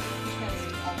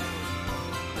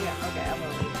 Yeah, okay, I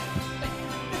will leave.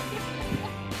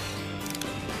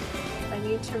 I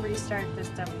need to restart this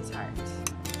dummy's heart.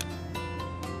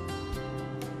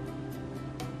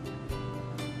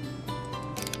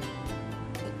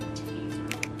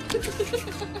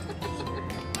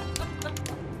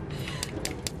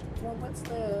 Well, what's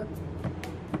the...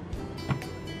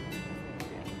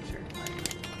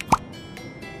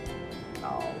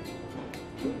 Oh.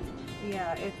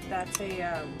 Yeah, that's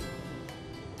a,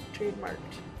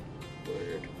 trademarked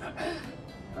word.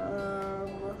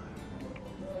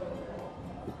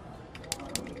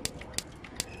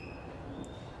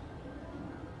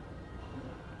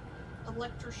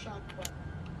 Electroshock what?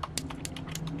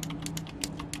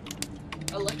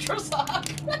 Electroshock.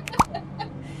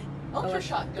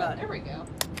 Ultrashock gun. There we go.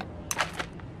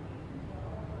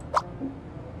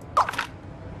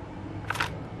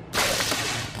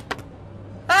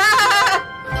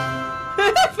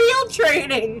 Field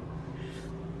training!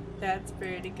 That's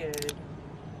pretty good.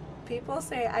 People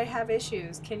say I have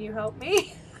issues. Can you help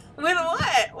me? With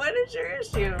what? What is your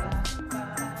issue? I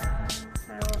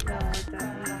don't know what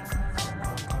that means.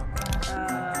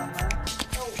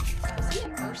 Oh, is he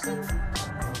in person?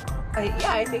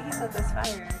 Yeah, I think he set this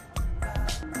fire.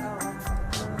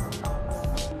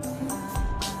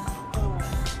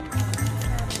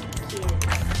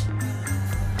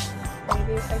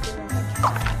 Maybe if I give him a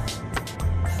cat.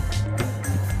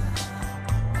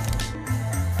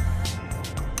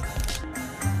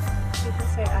 People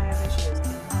say I have issues.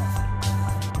 Can you help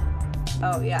me?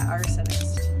 Oh yeah, arsonist.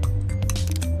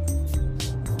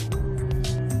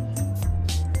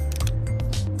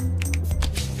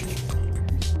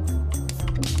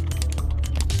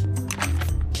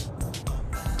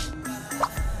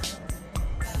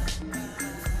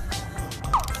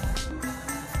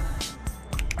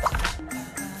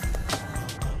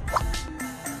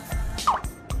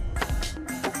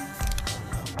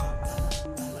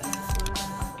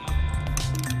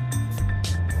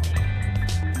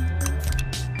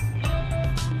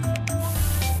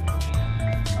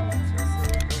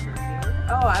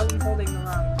 Oh, I'm holding the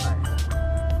wrong part.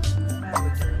 That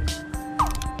would do it.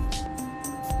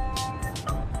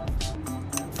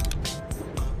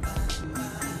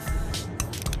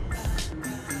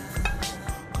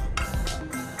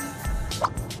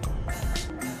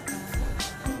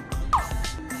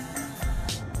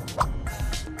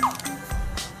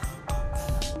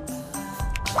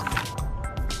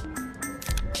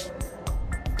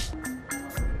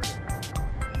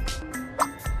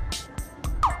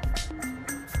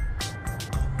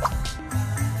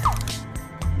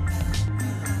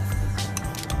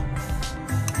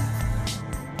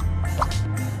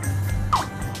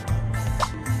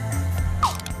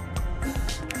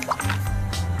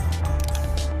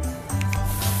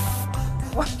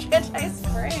 Why can't I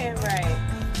spray it right?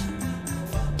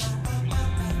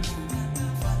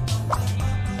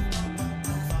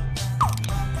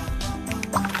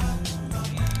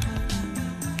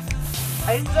 I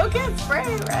still can't spray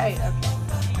it right. Okay.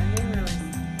 I didn't really like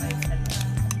it.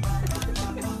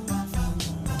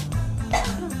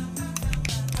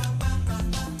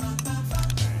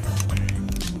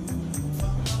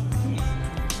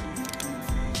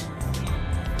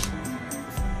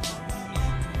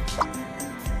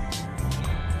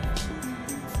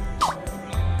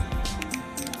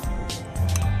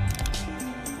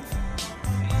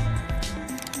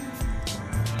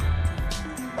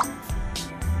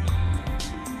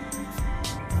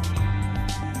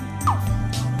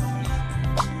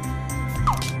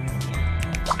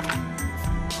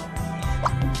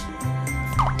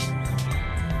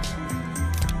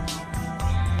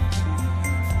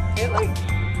 It like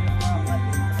won't let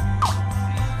me.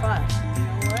 Fine. You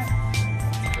know what?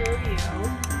 Screw you.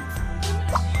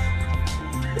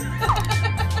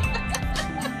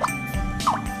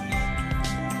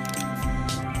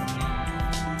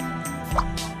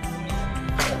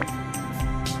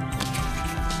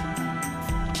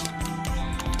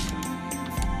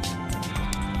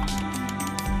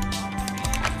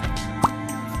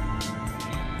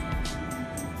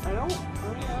 I don't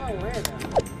want to wear them.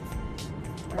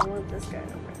 I want this guy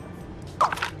to wear them.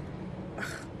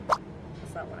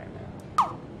 That's not what I meant.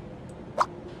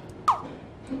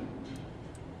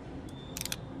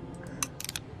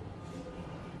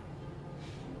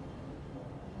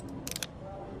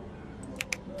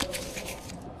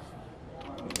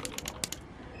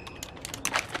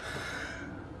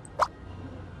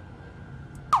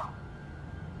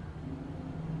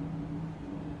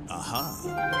 Uh-huh.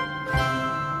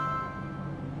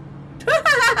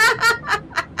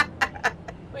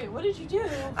 Wait, what did you do?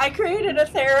 I created a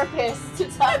therapist to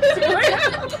talk to him.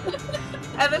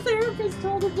 And the therapist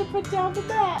told him to put down the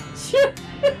match. Well,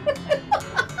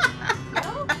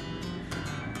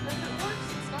 if it works,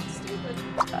 it's not stupid.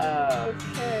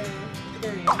 Okay.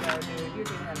 There you go, dude. You're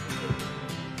gonna have to take it.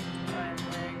 I'm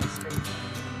wearing a straight line.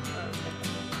 Okay.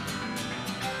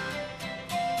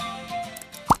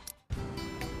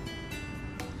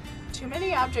 Too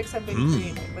many objects have been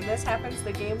created. When this happens,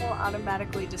 the game will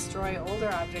automatically destroy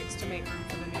older objects to make room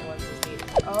for the new ones as needed.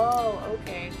 Oh,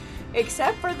 okay.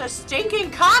 Except for the stinking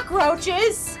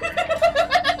cockroaches!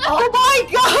 Oh my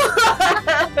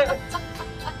god!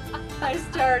 I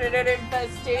started an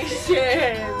infestation!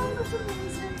 That's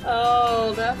amazing.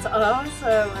 Oh, that's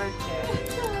awesome. Okay.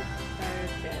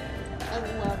 Okay. I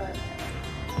love it.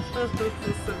 This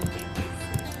is amazing.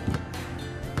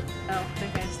 Oh, the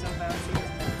guy's still bouncing.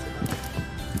 He's bouncing.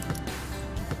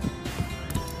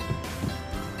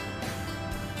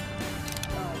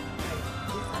 Oh, wait.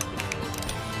 He's not being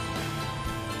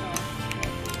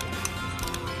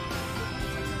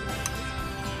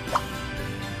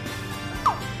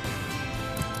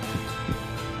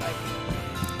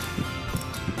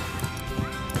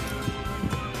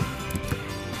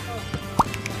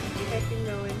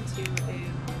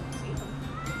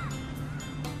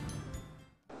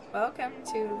Welcome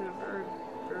to the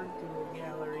Virgo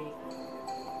Gallery.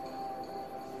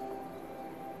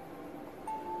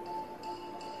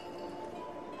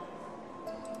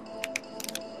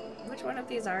 Which one of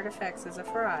these artifacts is a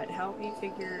fraud? Help me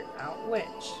figure out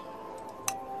which.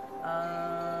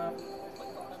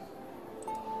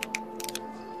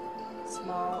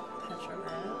 Small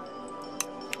petrogram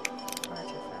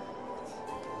artifact.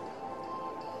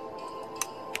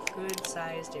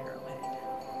 Good-sized arrowhead.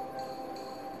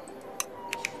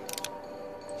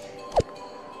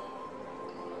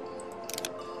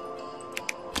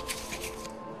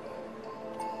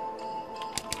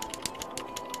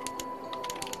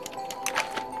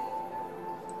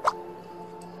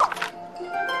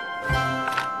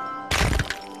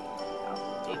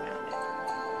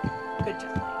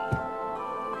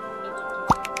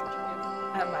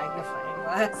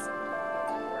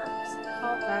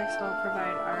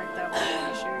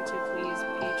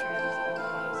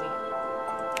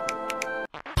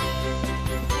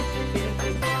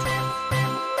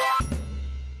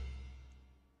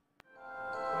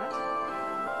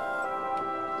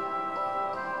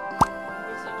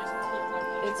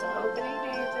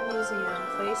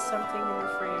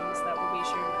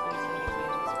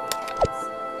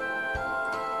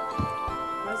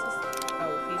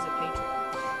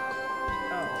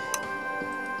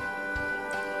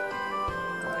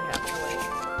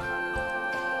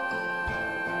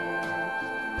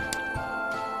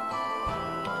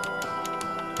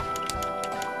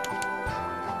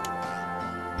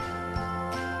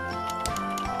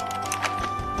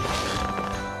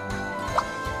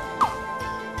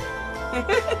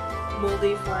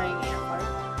 Moldy flying antler.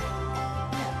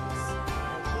 Yes.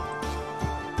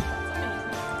 That's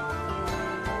amazing.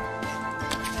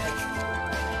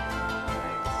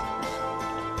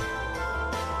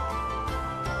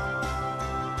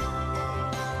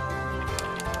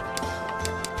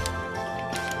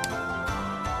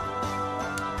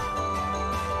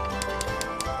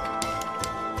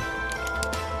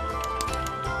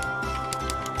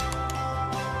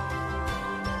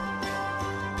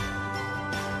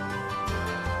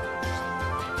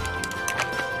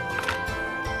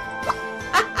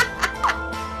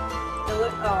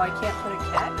 Oh, I can't put a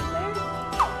cat in there?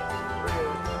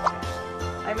 Rude.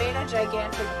 I made a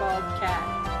gigantic bald cat.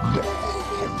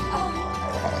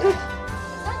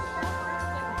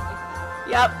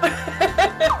 Yep.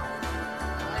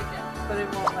 But it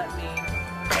won't let me.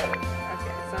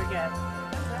 Okay, so again.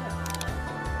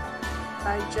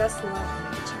 I just love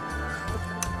nature.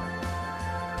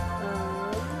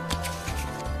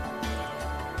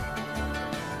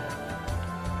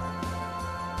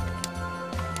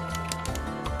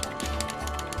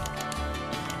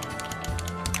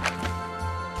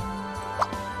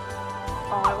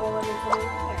 Oh, it won't let me put it in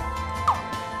there.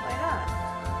 Why not?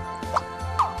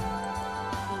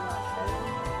 I'm not sure.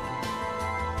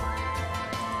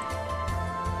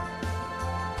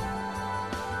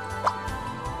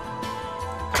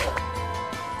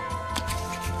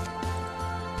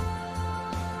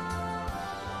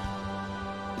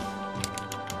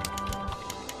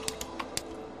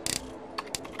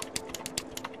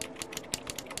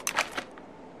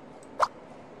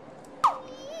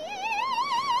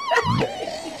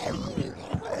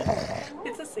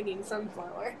 It's a singing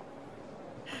sunflower.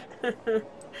 That's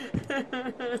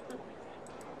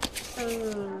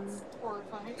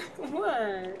horrifying.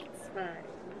 What? It's fine.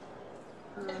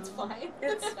 It's fine.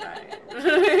 It's fine.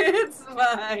 It's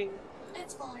fine.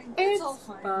 It's fine. It's all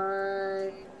fine.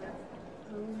 Fine.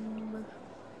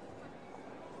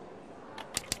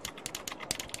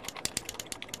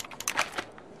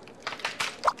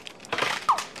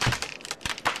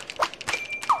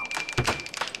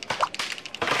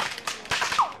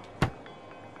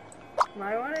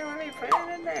 Why won't it let me put it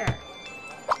in there?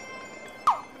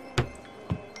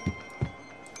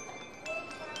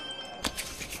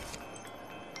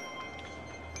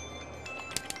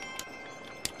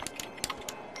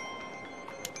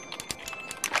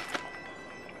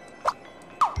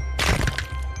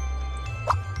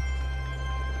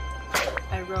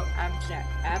 I wrote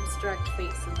abstract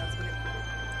face, and that's what it put.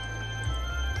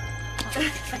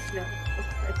 I know.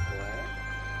 Like, what?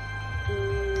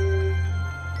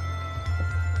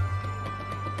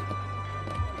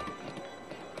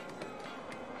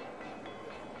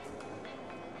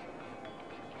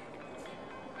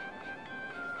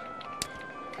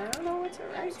 I don't know what to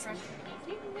write.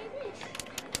 Maybe.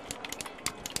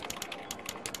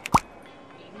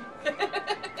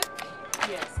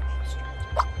 Yes.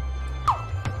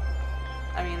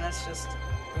 I mean, that's just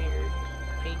weird.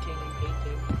 Painting and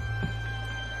painting.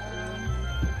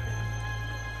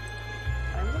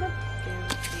 I'm gonna give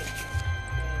the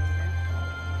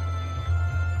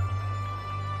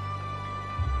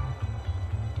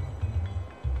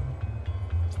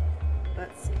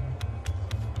let's see.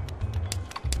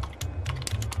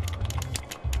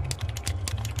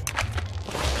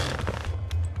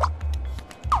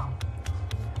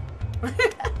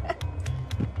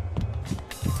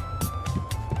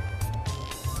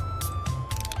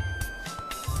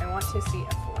 I want to see a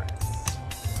forest.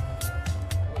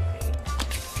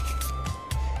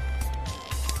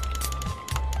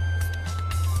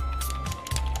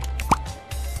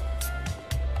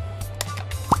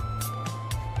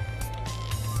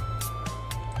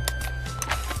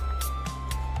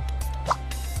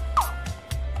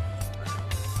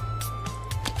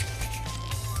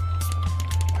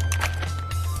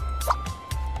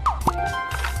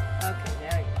 Okay. Okay,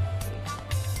 there we go.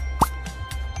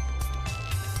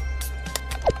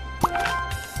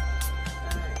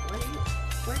 Alright,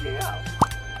 where'd you go?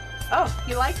 Oh,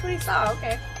 he liked what he saw,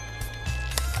 okay.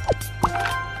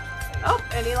 Oh,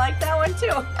 and he liked that one too.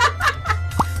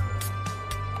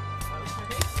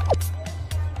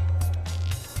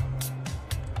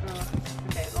 Oh,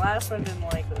 okay, the last one didn't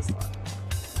like this one.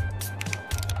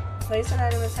 Place an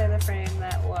item inside the frame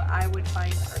that I would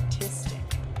find artistic.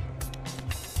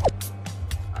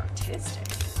 Artistic?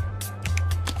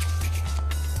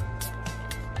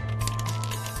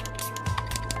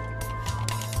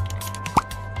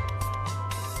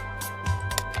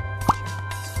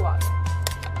 Squatter.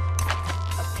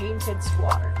 A painted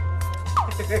squatter.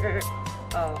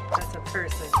 Oh, that's a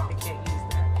person. I can't use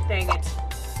that. Dang it.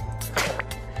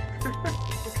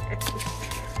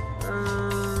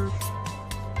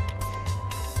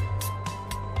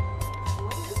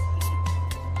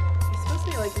 He's supposed to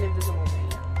be like an invisible man,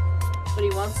 but he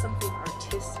wants something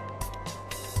artistic.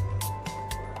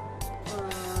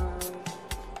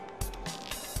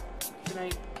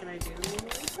 Can I do Mona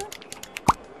Lisa?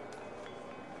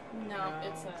 No,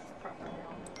 it's a proper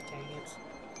noun. Dang it.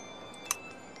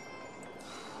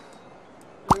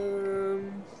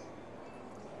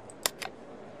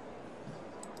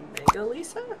 Mega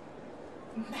Lisa?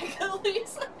 Mega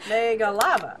Lisa? Mega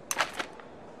Lava.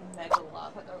 Mega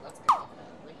lava. Oh, that's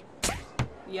good.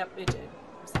 Yep, it did.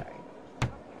 I'm sorry.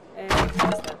 And it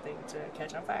caused that thing to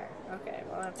catch on fire. Okay,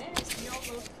 well that's Thanks, we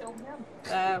almost killed him.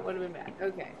 that would have been bad.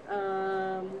 Okay.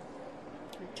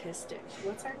 Artistic.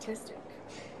 What's artistic?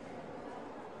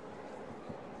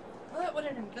 What would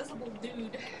an invisible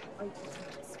dude like to do?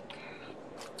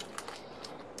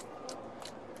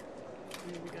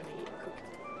 We're gonna eat a cookie.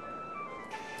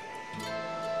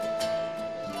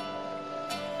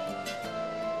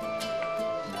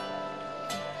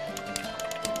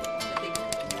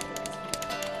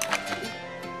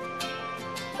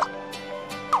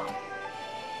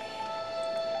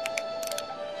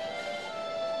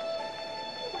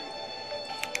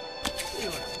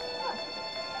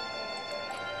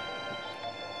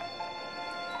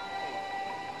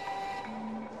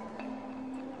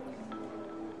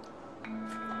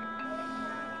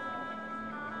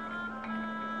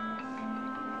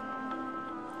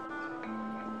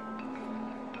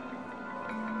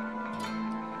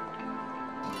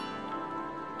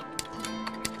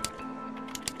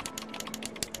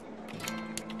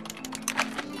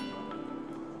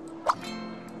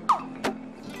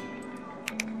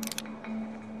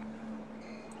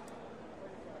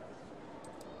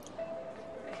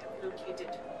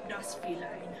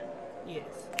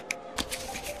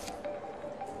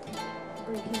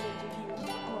 Yes.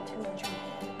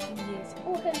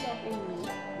 Oh, hello, Amy.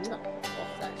 No. Oh,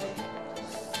 sorry.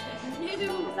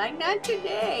 Like not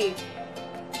today.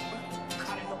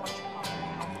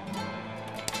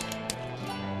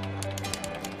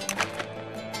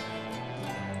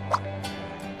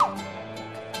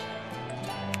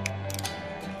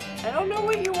 I don't know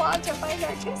what you want to find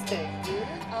artistic, dude.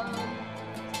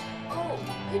 Oh,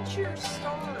 hit your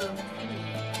star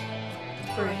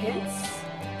thingy. For hints?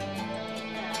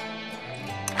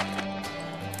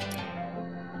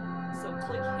 So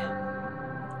click him.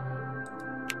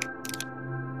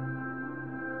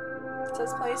 It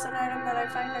says place an item that I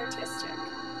find artistic.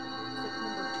 Click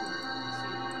number 2.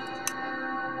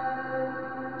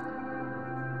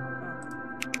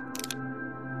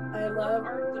 I love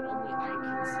art that only I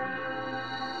can see.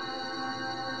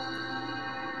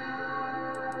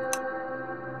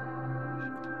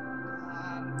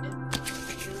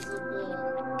 Invisible.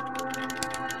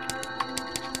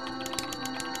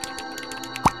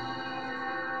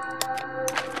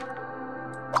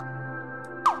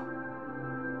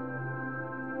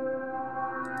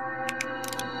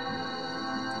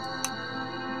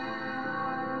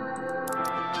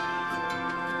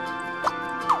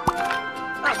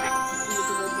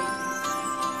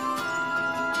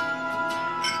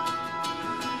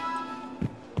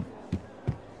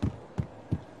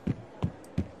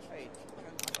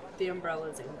 The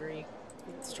umbrella's angry.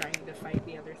 It's trying to fight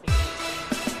the other thing.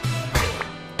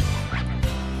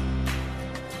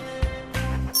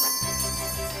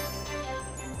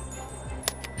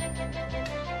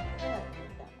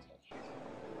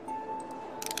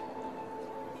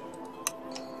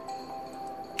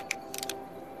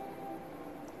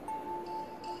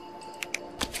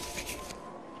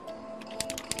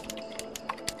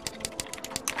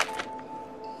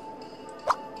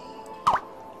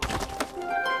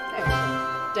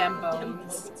 Damn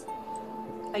bones.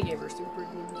 I gave her super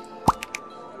good.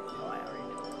 Oh, I already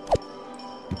did.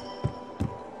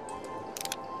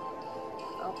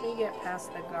 Help me get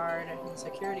past the guard and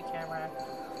security camera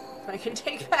so I can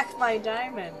take back my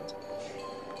diamond.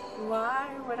 Why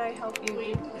would I help you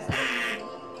do this?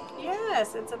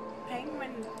 Yes, it's a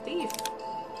penguin thief.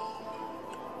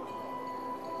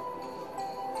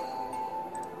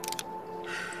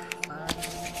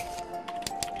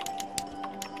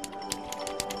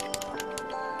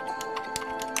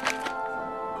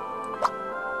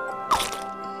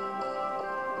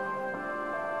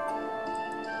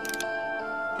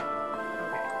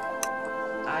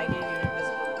 I gave you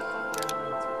invisibility.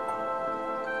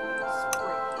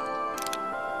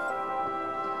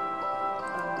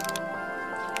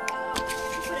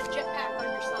 You put a jetpack on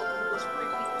yourself and it was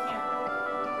freaking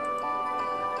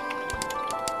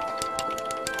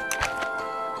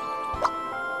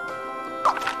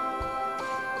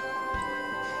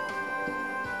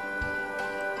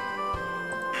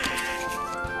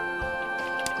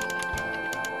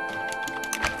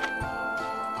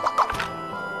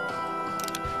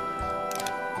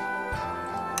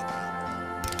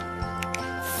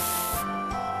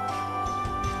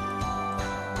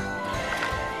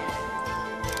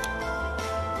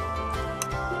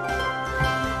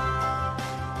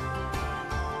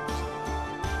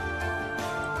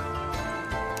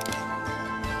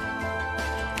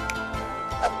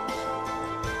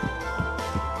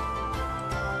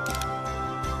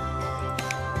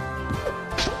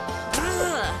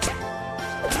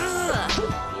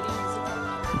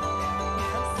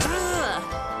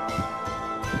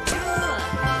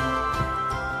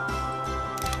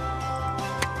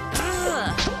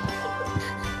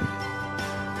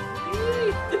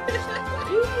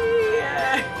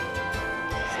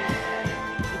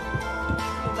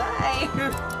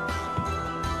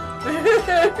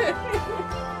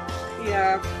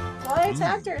Yeah. Well, I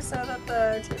attacked her so that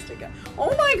the artistic guy.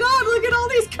 Oh my god, look at all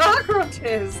these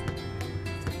cockroaches!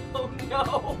 Oh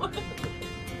no!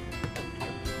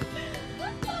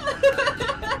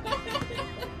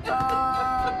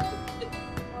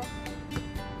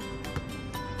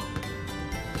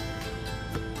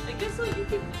 I guess like you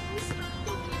can start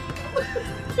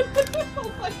looking.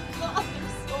 Oh my god,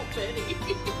 there's so many.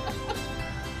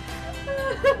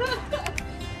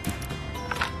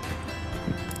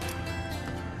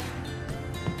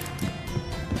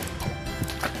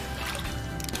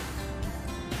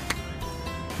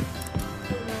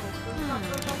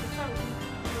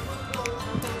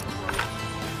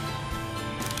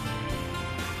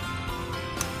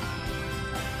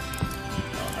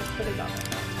 Put it on.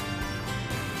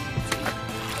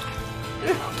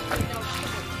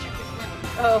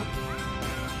 Oh,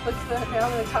 look at how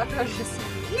many cockroaches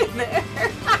in there.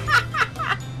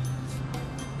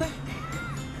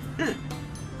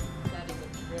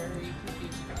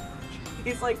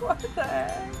 was like, what the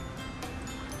heck?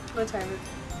 What time is it?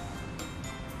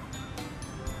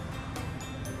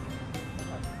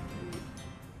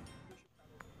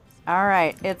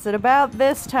 Alright, it's at about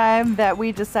this time that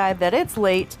we decide that it's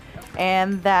late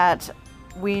and that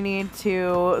we need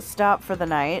to stop for the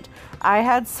night. I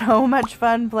had so much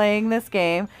fun playing this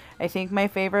game. I think my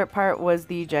favorite part was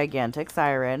the gigantic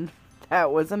siren.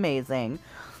 That was amazing.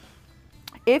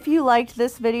 If you liked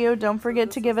this video, don't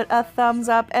forget to give it a thumbs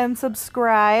up and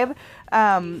subscribe.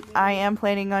 I am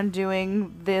planning on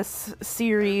doing this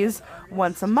series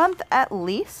once a month at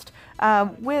least,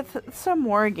 with some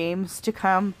more games to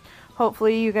come.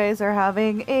 Hopefully you guys are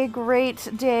having a great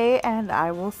day, and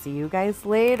I will see you guys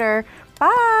later.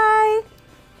 Bye!